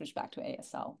 I will switch back to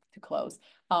ASL to close.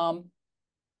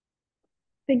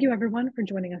 Thank you everyone for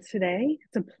joining us today.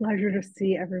 It's a pleasure to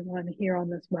see everyone here on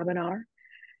this webinar.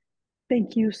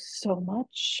 Thank you so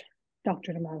much,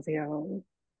 Dr. Damasio.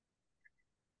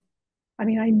 I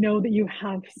mean, I know that you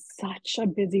have such a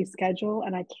busy schedule,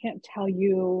 and I can't tell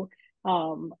you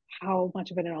how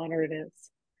much of an honor it is.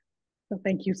 So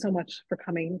thank you so much for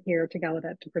coming here to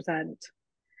Gallaudet to present.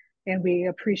 And we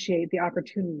appreciate the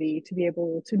opportunity to be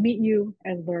able to meet you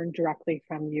and learn directly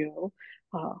from you,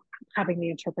 having the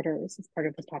interpreters as part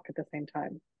of this talk at the same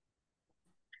time.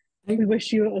 We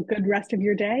wish you a good rest of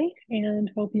your day and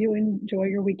hope you enjoy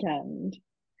your weekend.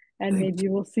 And maybe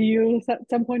we'll see you at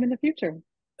some point in the future.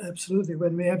 Absolutely.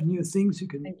 When we have new things, you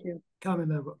can Thank you. come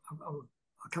and I'll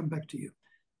come back to you.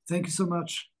 Thank you so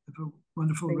much. Have a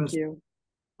wonderful rest. Thank you.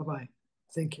 Bye-bye.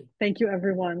 Thank you. Thank you,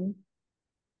 everyone.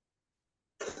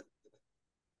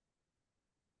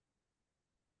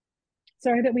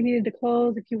 Sorry that we needed to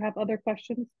close. If you have other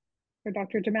questions for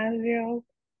Dr. Damasio,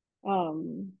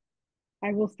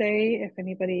 I will say if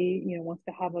anybody wants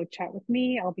to have a chat with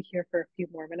me, I'll be here for a few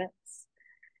more minutes.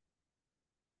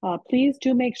 Please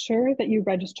do make sure that you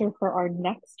register for our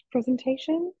next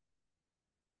presentation.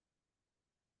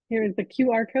 Here is the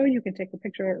QR code. You can take a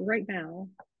picture right now.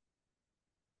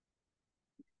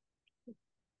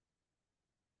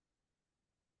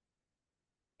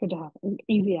 Good to have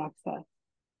easy access.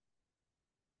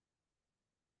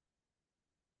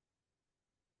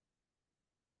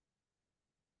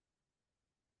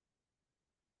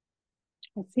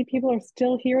 I see people are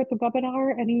still here at the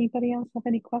webinar. Anybody else have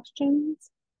any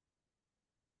questions?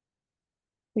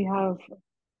 We have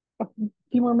a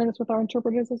few more minutes with our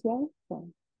interpreters as well.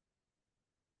 So.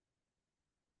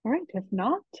 All right, if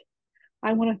not,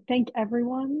 I want to thank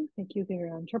everyone. Thank you to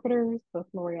our interpreters, both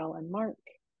L'Oreal and Mark.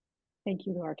 Thank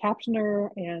you to our captioner,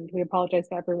 and we apologize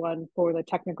to everyone for the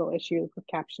technical issues with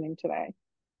captioning today.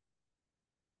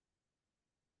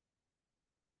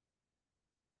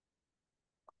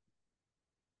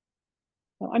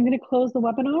 So I'm going to close the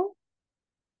webinar.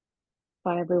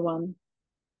 Bye, everyone.